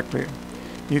incorrectly.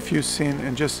 If you sin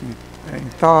and just in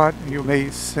thought, you may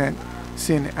sin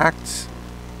acts.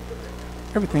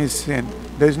 Everything is sin.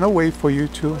 There's no way for you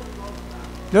to.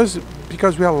 Just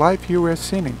because we are alive here, we are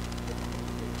sinning.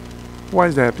 Why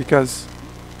is that? Because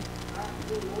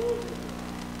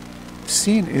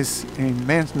sin is in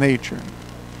man's nature.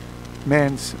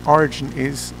 Man's origin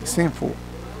is sinful.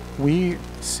 We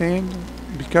sin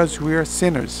because we are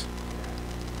sinners.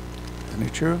 Isn't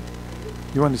it true?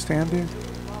 You understand it?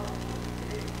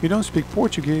 You don't speak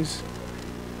Portuguese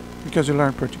because you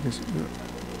learn Portuguese.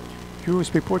 You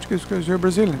speak Portuguese because you're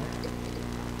Brazilian.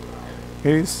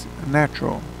 It is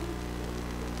natural.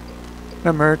 An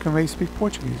American may speak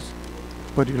Portuguese,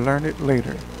 but you learn it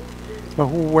later. But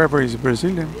whoever is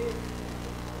Brazilian,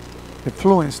 the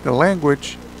fluence, the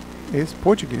language is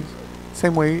Portuguese.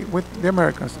 Same way with the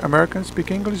Americans. Americans speak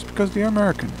English because they are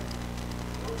American.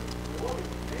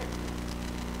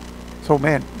 So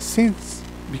man sins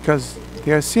because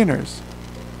they are sinners.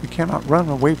 We cannot run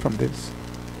away from this.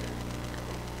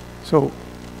 So,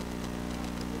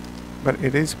 but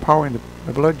it is power in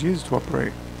the blood of Jesus to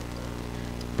operate.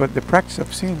 But the practice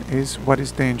of sin is what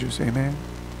is dangerous. Amen.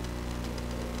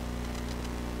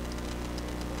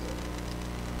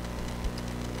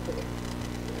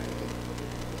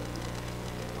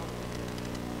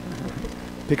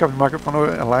 Pick up the microphone,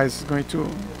 or Elias is going to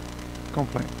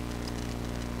complain.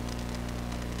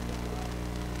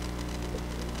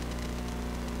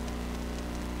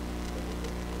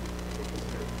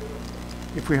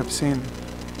 If we have sinned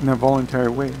in a voluntary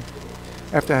way,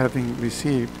 after having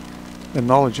received the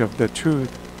knowledge of the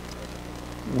truth,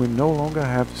 we no longer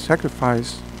have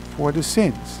sacrifice for the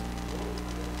sins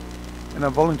in a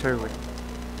voluntary way.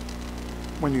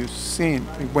 When you sin,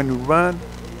 when you run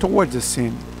towards the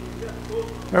sin,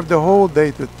 you have the whole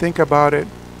day to think about it.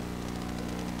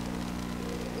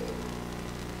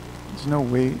 There's no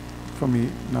way for me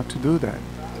not to do that.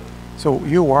 So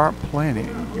you are planning,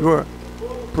 you are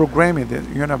programming it.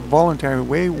 You're in a voluntary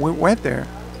way. We went there.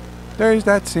 There is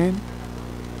that sin.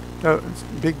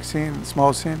 Big sin,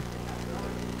 small sin.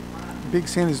 Big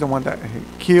sin is the one that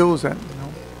kills, and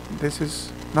this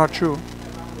is not true.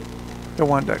 The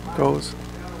one that goes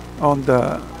on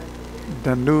the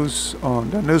news, on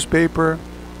the newspaper,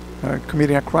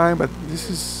 committing a crime, but this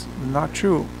is not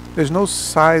true. There's no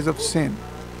size of sin,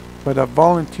 but a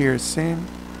volunteer sin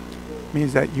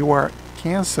means that you are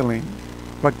canceling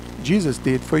what Jesus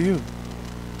did for you.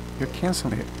 You're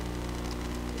canceling it.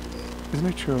 Isn't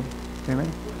it true?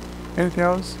 Amen. Anything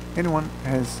else? Anyone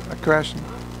has a question?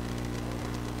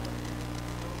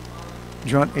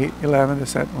 John 8:11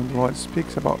 said, when the Lord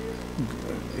speaks about,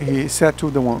 he said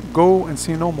to the one, go and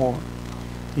sin no more.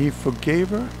 He forgave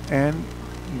her and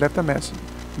left a message.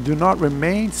 Do not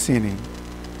remain sinning.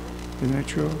 Isn't it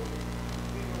true?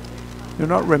 Do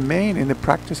not remain in the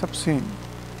practice of sin.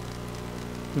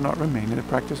 Do not remain in the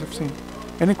practice of sin.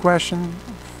 Any question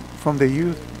from the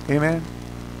youth? Amen.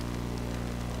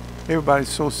 Everybody's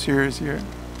so serious here.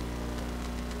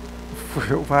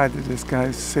 Why did this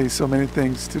guy say so many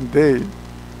things today?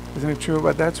 Isn't it true?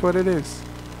 But that's what it is.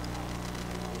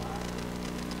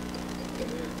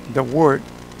 The word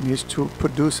needs to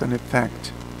produce an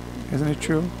effect. Isn't it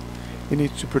true? It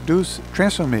needs to produce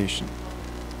transformation.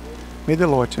 May the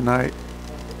Lord tonight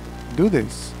do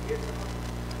this.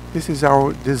 This is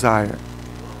our desire.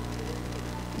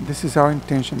 This is our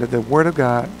intention, that the Word of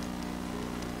God,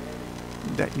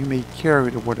 that you may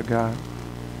carry the Word of God,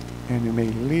 and you may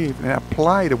live and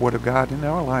apply the Word of God in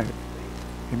our life.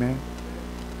 Amen.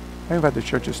 I invite the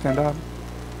church to stand up.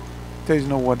 If there is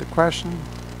no other question,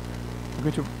 I'm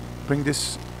going to bring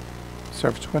this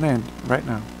service to an end right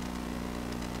now.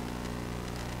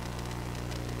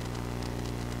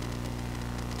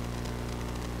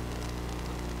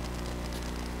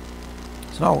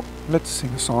 So now let's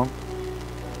sing a song.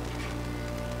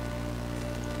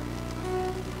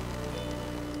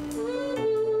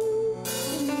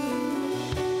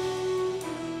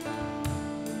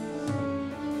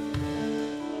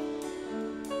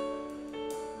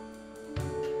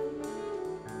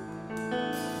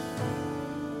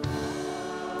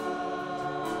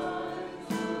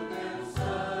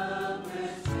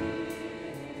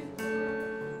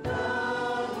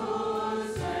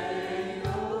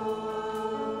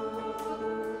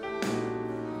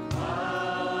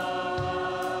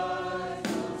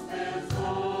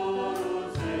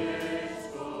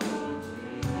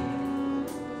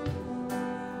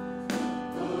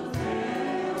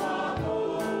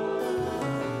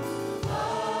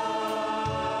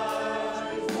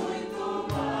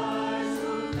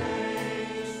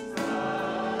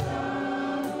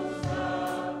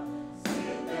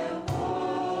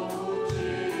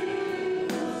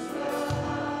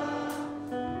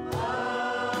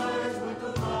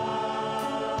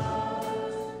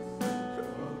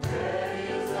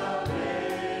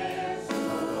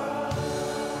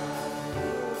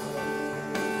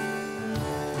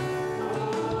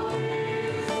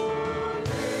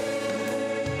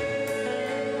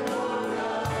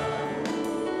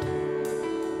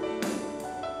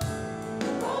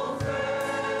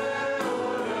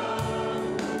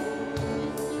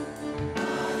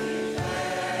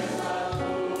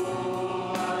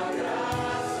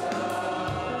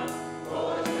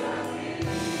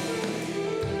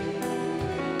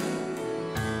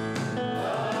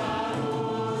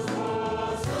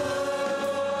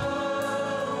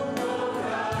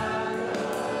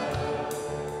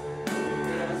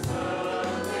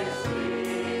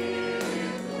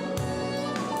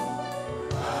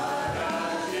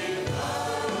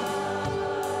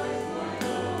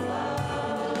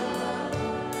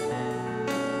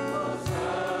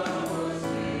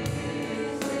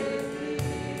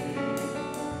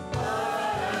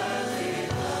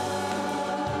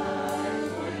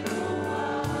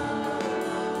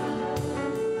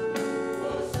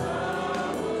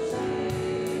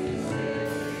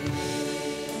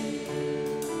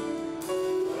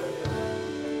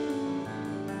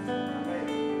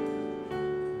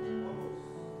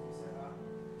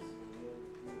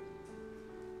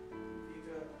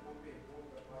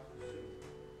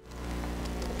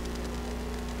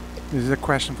 This is a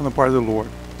question from the part of the Lord.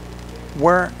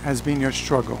 Where has been your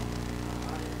struggle?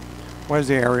 Where's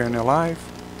the area in your life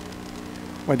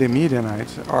where the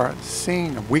Midianites are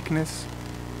seeing a weakness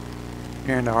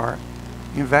and are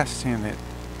investing in it?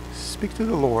 Speak to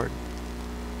the Lord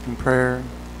in prayer.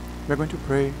 We're going to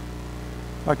pray.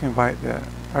 I can invite the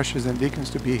ushers and deacons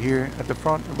to be here at the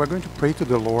front. We're going to pray to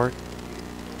the Lord,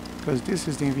 because this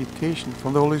is the invitation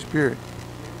from the Holy Spirit.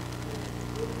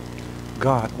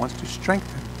 God wants to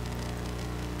strengthen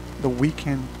the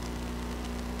weakened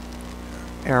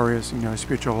areas in your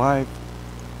spiritual life.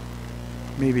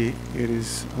 Maybe it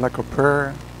is lack of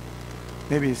prayer.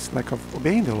 Maybe it's lack of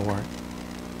obeying the Lord.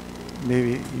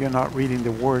 Maybe you're not reading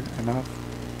the Word enough.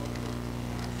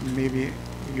 Maybe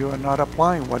you are not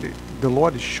applying what the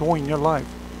Lord is showing in your life.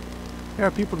 There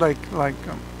are people like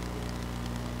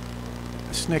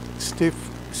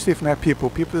stiff-necked people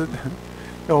that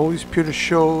the Holy Spirit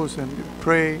shows and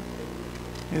pray,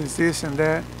 is this and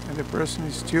that, and the person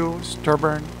is still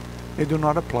stubborn. They do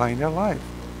not apply in their life.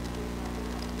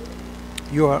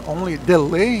 You are only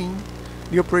delaying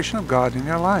the operation of God in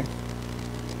your life.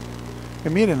 The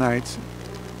Midianites,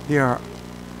 they are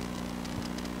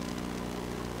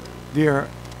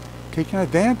taking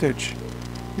advantage.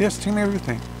 They are stealing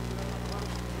everything.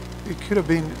 It could have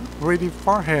been really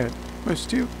far ahead, but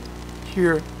still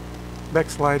here,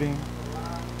 backsliding.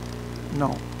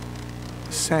 No,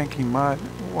 sank in mud.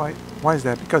 Why is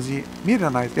that? Because the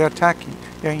Midianites, they are attacking,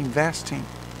 they are investing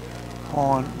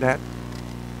on that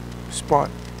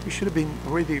spot. You should have been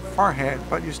already far ahead,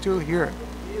 but you're still here.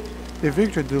 The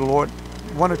victory the Lord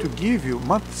wanted to give you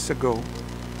months ago,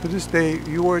 to this day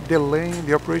you are delaying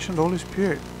the operation of the Holy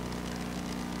Spirit.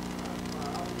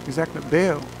 Exactly.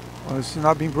 Baal has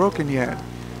not been broken yet.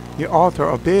 The altar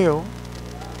of Baal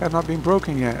has not been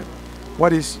broken yet.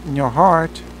 What is in your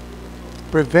heart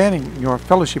preventing your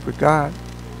fellowship with God,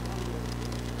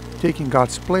 taking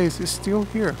God's place, is still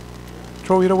here.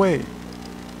 Throw it away.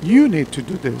 You need to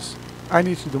do this. I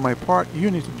need to do my part. You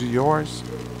need to do yours.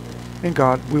 And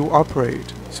God will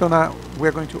operate. So now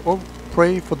we're going to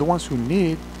pray for the ones who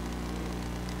need.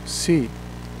 See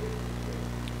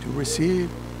to receive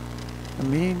the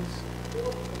means,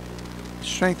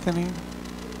 strengthening.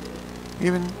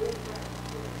 Even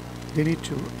they need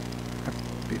to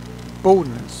have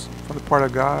boldness from the part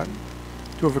of God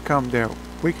to overcome their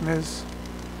weakness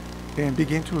and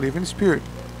begin to live in spirit.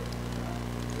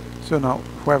 So now,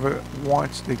 whoever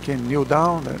wants, they can kneel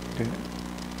down. The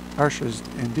ushers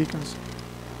and deacons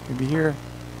can be here.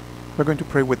 We're going to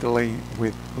pray with the laying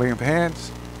of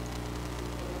hands.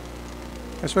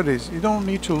 That's what it is. You don't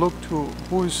need to look to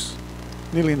who's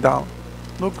kneeling down.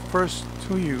 Look first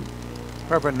to you.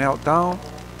 Whoever knelt down,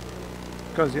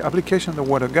 because the application of the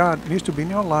Word of God needs to be in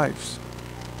your lives,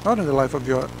 not in the life of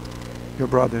your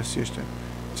brother or sister.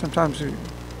 Sometimes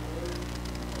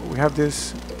we have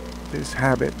this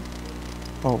habit.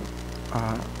 The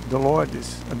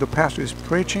pastor is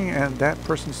preaching and that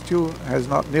person still has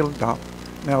not knelt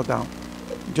down.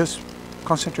 Just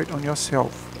concentrate on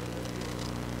yourself.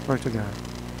 Glory to God.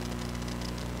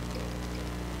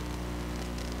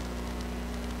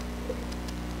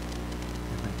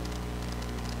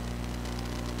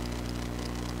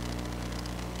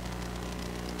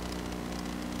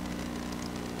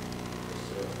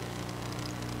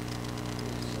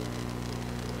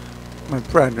 My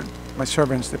brethren, my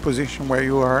servants, the position where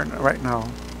you are right now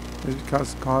is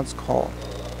because God's call.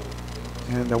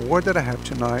 And the word that I have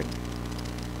tonight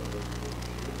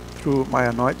through my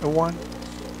anointed one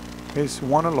is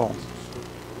one alone.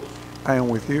 I am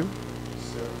with you,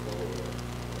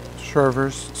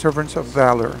 servants of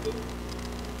valor.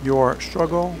 Your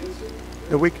struggle,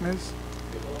 the weakness,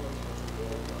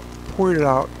 pour it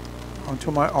out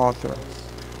onto my altar,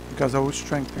 because I will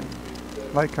strengthen,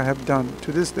 like I have done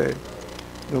to this day,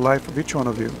 the life of each one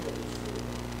of you.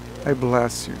 I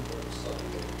bless you,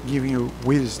 giving you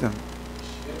wisdom,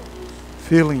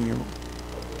 filling you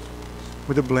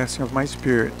with the blessing of my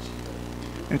spirit.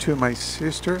 And to my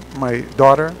sister, my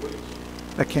daughter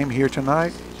that came here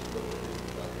tonight,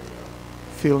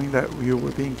 feeling that you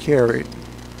were being carried.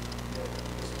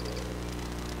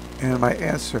 And my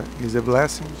answer is a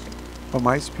blessing of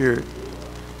my spirit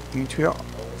into your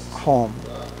home.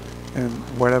 And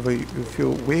wherever you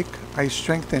feel weak, I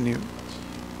strengthen you.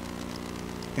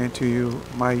 And to you,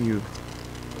 my youth.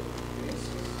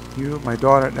 You, my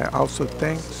daughter, that also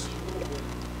thinks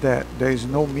that there is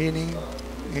no meaning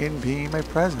in being in my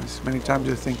presence. Many times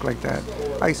you think like that.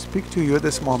 I speak to you at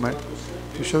this moment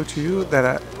to show to you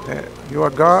that you are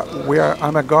God.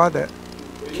 I'm a God that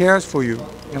cares for you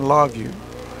and loves you.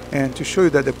 And to show you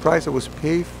that the price that was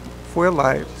paid for your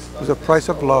life was a price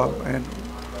of love. And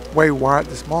where you are at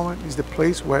this moment is the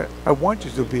place where I want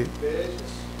you to be.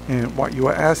 And what you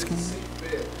are asking,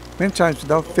 many times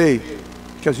without faith,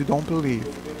 because you don't believe.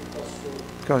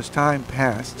 Because time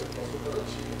passed.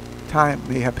 Time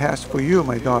may have passed for you,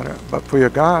 my daughter, but for your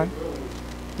God,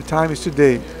 the time is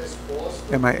today.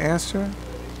 And my answer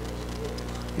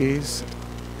is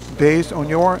based on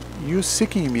you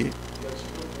seeking me.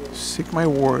 Seek my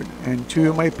word, and to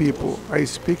you, my people, I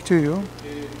speak to you,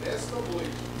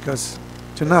 because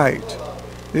tonight,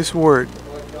 this word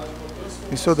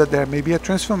is so that there may be a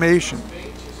transformation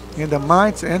in the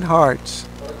minds and hearts,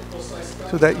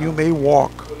 so that you may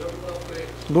walk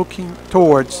looking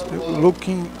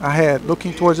ahead,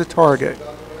 looking towards the target,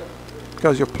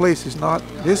 because your place is not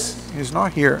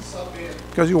here,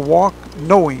 because you walk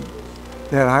knowing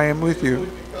that I am with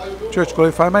you. Church,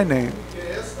 glorify my name,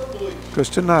 because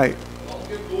tonight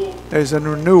there is a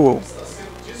renewal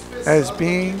as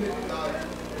being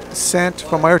sent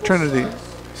from our eternity,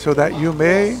 so that you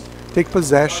may take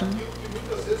possession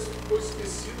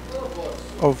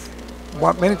of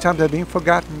what many times have been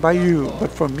forgotten by you.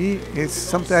 But for me, it's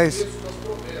sometimes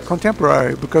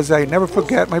contemporary, because I never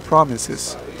forget my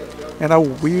promises. And I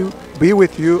will be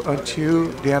with you until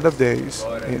the end of days.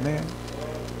 Amen.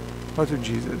 Lord to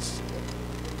Jesus.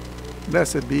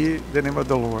 Blessed be the name of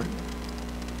the Lord.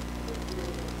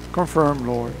 Confirm,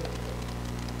 Lord,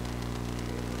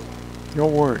 your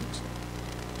words,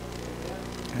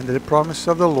 and that the promises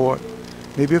of the Lord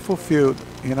may be fulfilled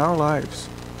in our lives.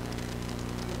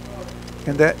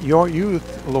 And that your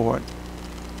youth, Lord,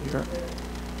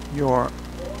 your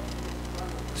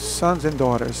sons and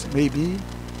daughters may be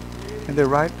in the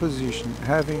right position,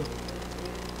 having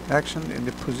action in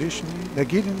the position that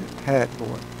Gideon had,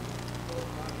 Lord,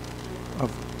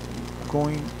 of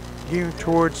going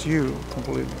towards you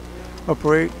completely.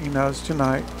 Operate in us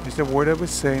tonight is the word that we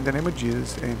say in the name of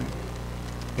Jesus. Amen.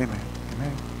 Amen.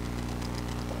 Amen.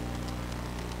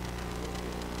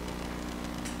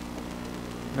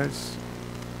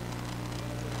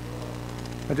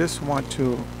 I just want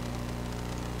to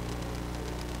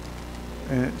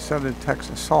study the text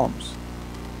in Psalms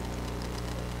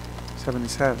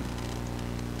 77.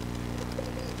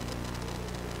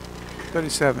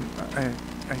 37.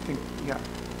 I think, yeah.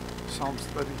 Psalms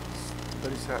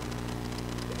 37.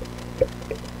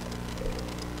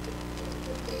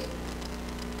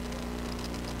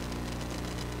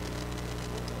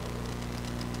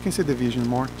 You can see the vision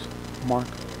mark.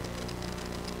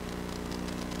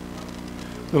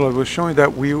 The Lord was showing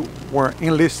that we were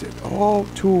enlisted all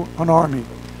to an army.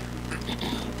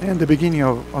 And the beginning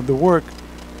of the work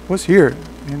was here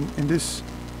in this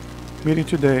meeting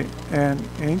today. And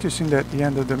interesting that at the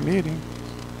end of the meeting,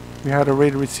 we had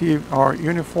already received our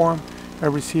uniform,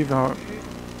 had received our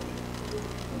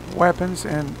weapons,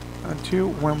 and until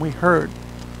when we heard,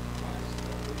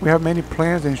 we have many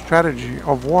plans and strategy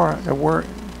of war that were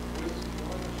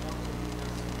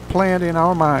planned in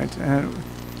our minds, and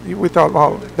we thought,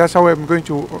 wow, that's how I'm going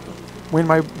to win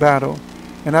my battle.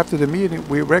 And after the meeting,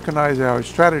 we recognized that our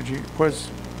strategy was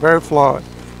very flawed.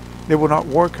 They would not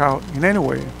work out in any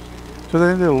way. So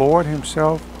then the Lord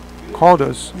himself called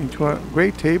us into a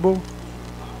great table.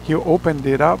 He opened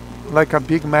it up like a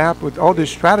big map with all the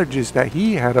strategies that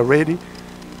he had already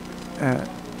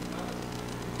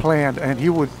planned, and he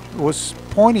was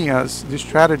pointing us the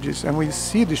strategies, and we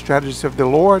see the strategies of the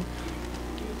Lord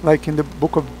like in the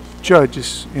book of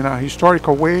Judges, in a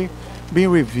historical way, being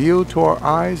revealed to our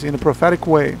eyes in a prophetic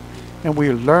way. And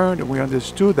we learned and we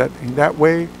understood that in that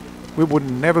way we would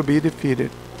never be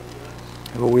defeated.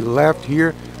 But we left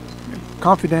here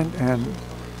confident and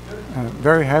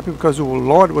very happy because the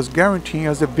Lord was guaranteeing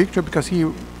us the victory, because he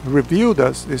revealed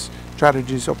us these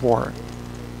strategies of war.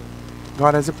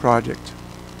 God has a project,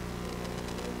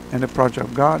 and the project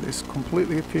of God is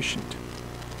completely efficient.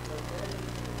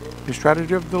 The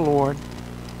strategy of the Lord,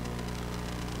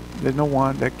 there's no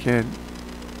one that can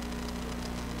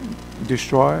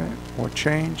destroy or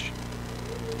change,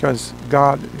 because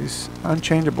God is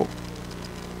unchangeable.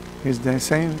 He's the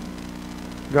same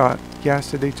God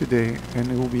yesterday, today,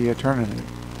 and it will be eternally.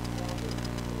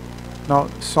 Now,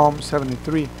 Psalm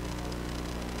 73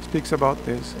 speaks about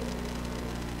this.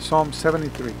 Psalm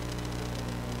 73.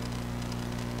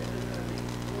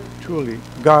 Truly,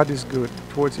 God is good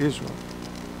towards Israel,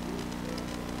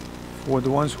 for the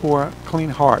ones who are clean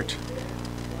heart.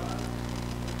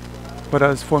 But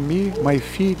as for me, my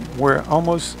feet were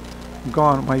almost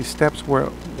gone, my steps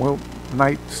were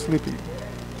night sleepy.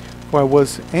 For I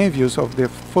was envious of the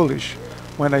foolish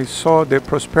when I saw the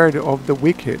prosperity of the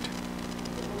wicked.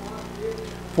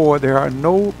 For there are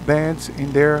no bands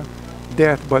in their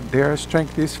death, but their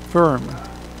strength is firm.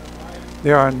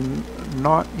 They are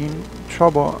not in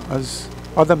trouble as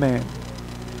other men.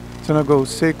 So now go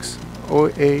 6,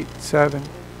 8, 7,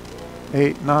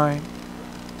 8, 9.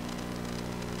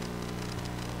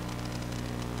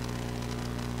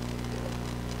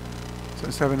 So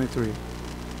 73.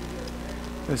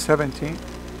 The 17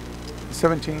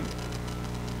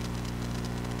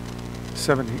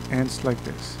 ends like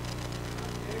this.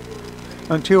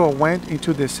 Until I went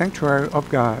into the sanctuary of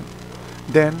God,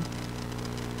 then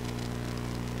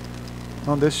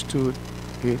understood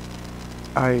it,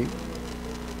 I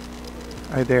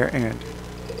there end.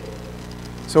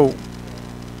 So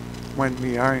when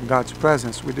we are in God's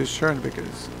presence, we discern,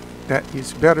 because that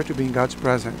it's better to be in God's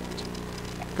presence,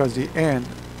 because the end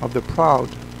of the proud,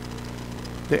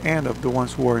 the end of the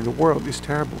ones who are in the world, is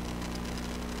terrible.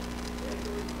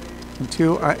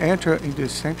 Until I enter in the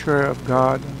sanctuary of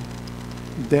God,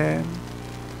 then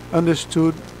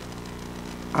understood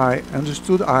I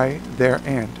their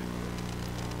end.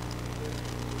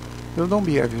 So don't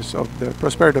be envious of the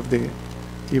prosperity of the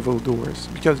evildoers,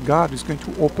 because God is going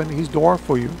to open his door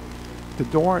for you. The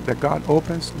door that God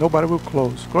opens, nobody will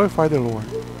close. Glorify the Lord.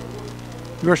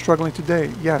 You are struggling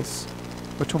today, yes,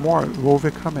 but tomorrow you will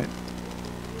overcome it.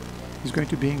 It's going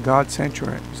to be in God's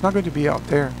sanctuary. It's not going to be out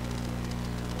there.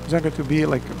 It's not going to be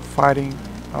like fighting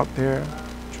out there,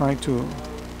 trying to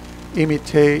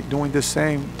imitate, doing the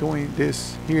same, doing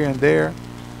this here and there,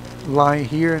 lying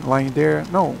here and lying there.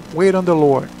 No, wait on the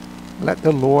Lord. Let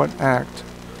the Lord act.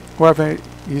 Whoever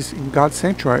is in God's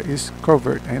sanctuary is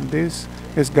covered, and this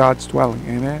is God's dwelling.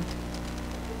 Amen.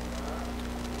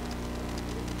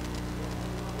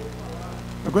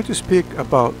 I'm going to speak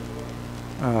about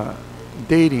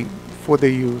dating for the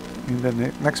youth in the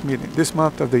next meeting. This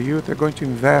month of the youth, they're going to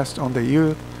invest on the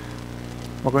youth.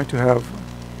 We're going to have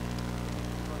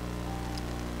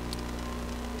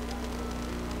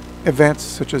events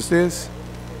such as this.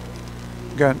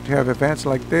 We're going to have events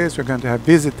like this. We're going to have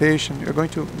visitation. We're going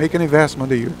to make an investment on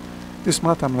the youth. This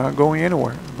month I'm not going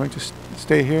anywhere. I'm going to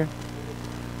stay here.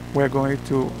 We're going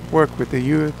to work with the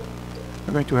youth.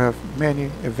 We're going to have many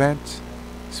events,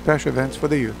 special events for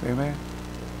the youth. Amen.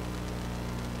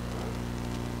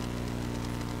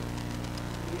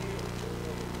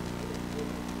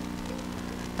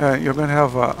 You're going to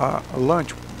have a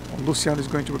lunch. Luciano is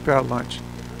going to prepare a lunch.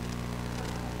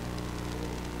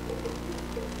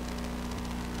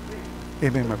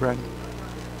 Amen, my brother.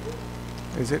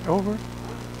 Is it over?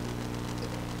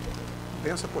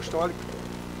 Bênção apostólica.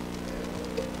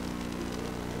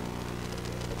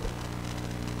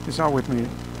 It's not with me.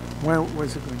 When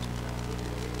was it going to?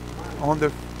 On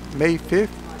the May 5th?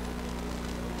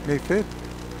 May 5th?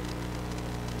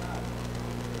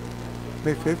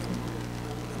 May 5th?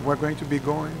 We're going to be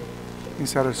going in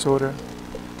Sarasota,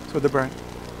 Soderbrand,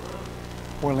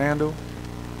 Orlando.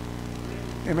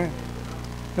 Amen.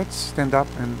 Let's stand up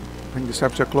and bring the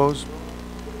service to a close.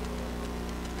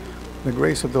 The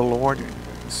grace of the Lord,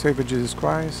 Savior Jesus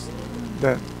Christ,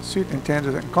 that sweet and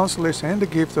tender and consolation and the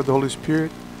gift of the Holy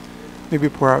Spirit may be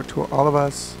poured out to all of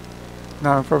us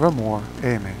now and forevermore.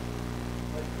 Amen.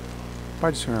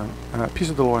 Pai do Senhor, peace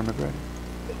of the Lord, my brother.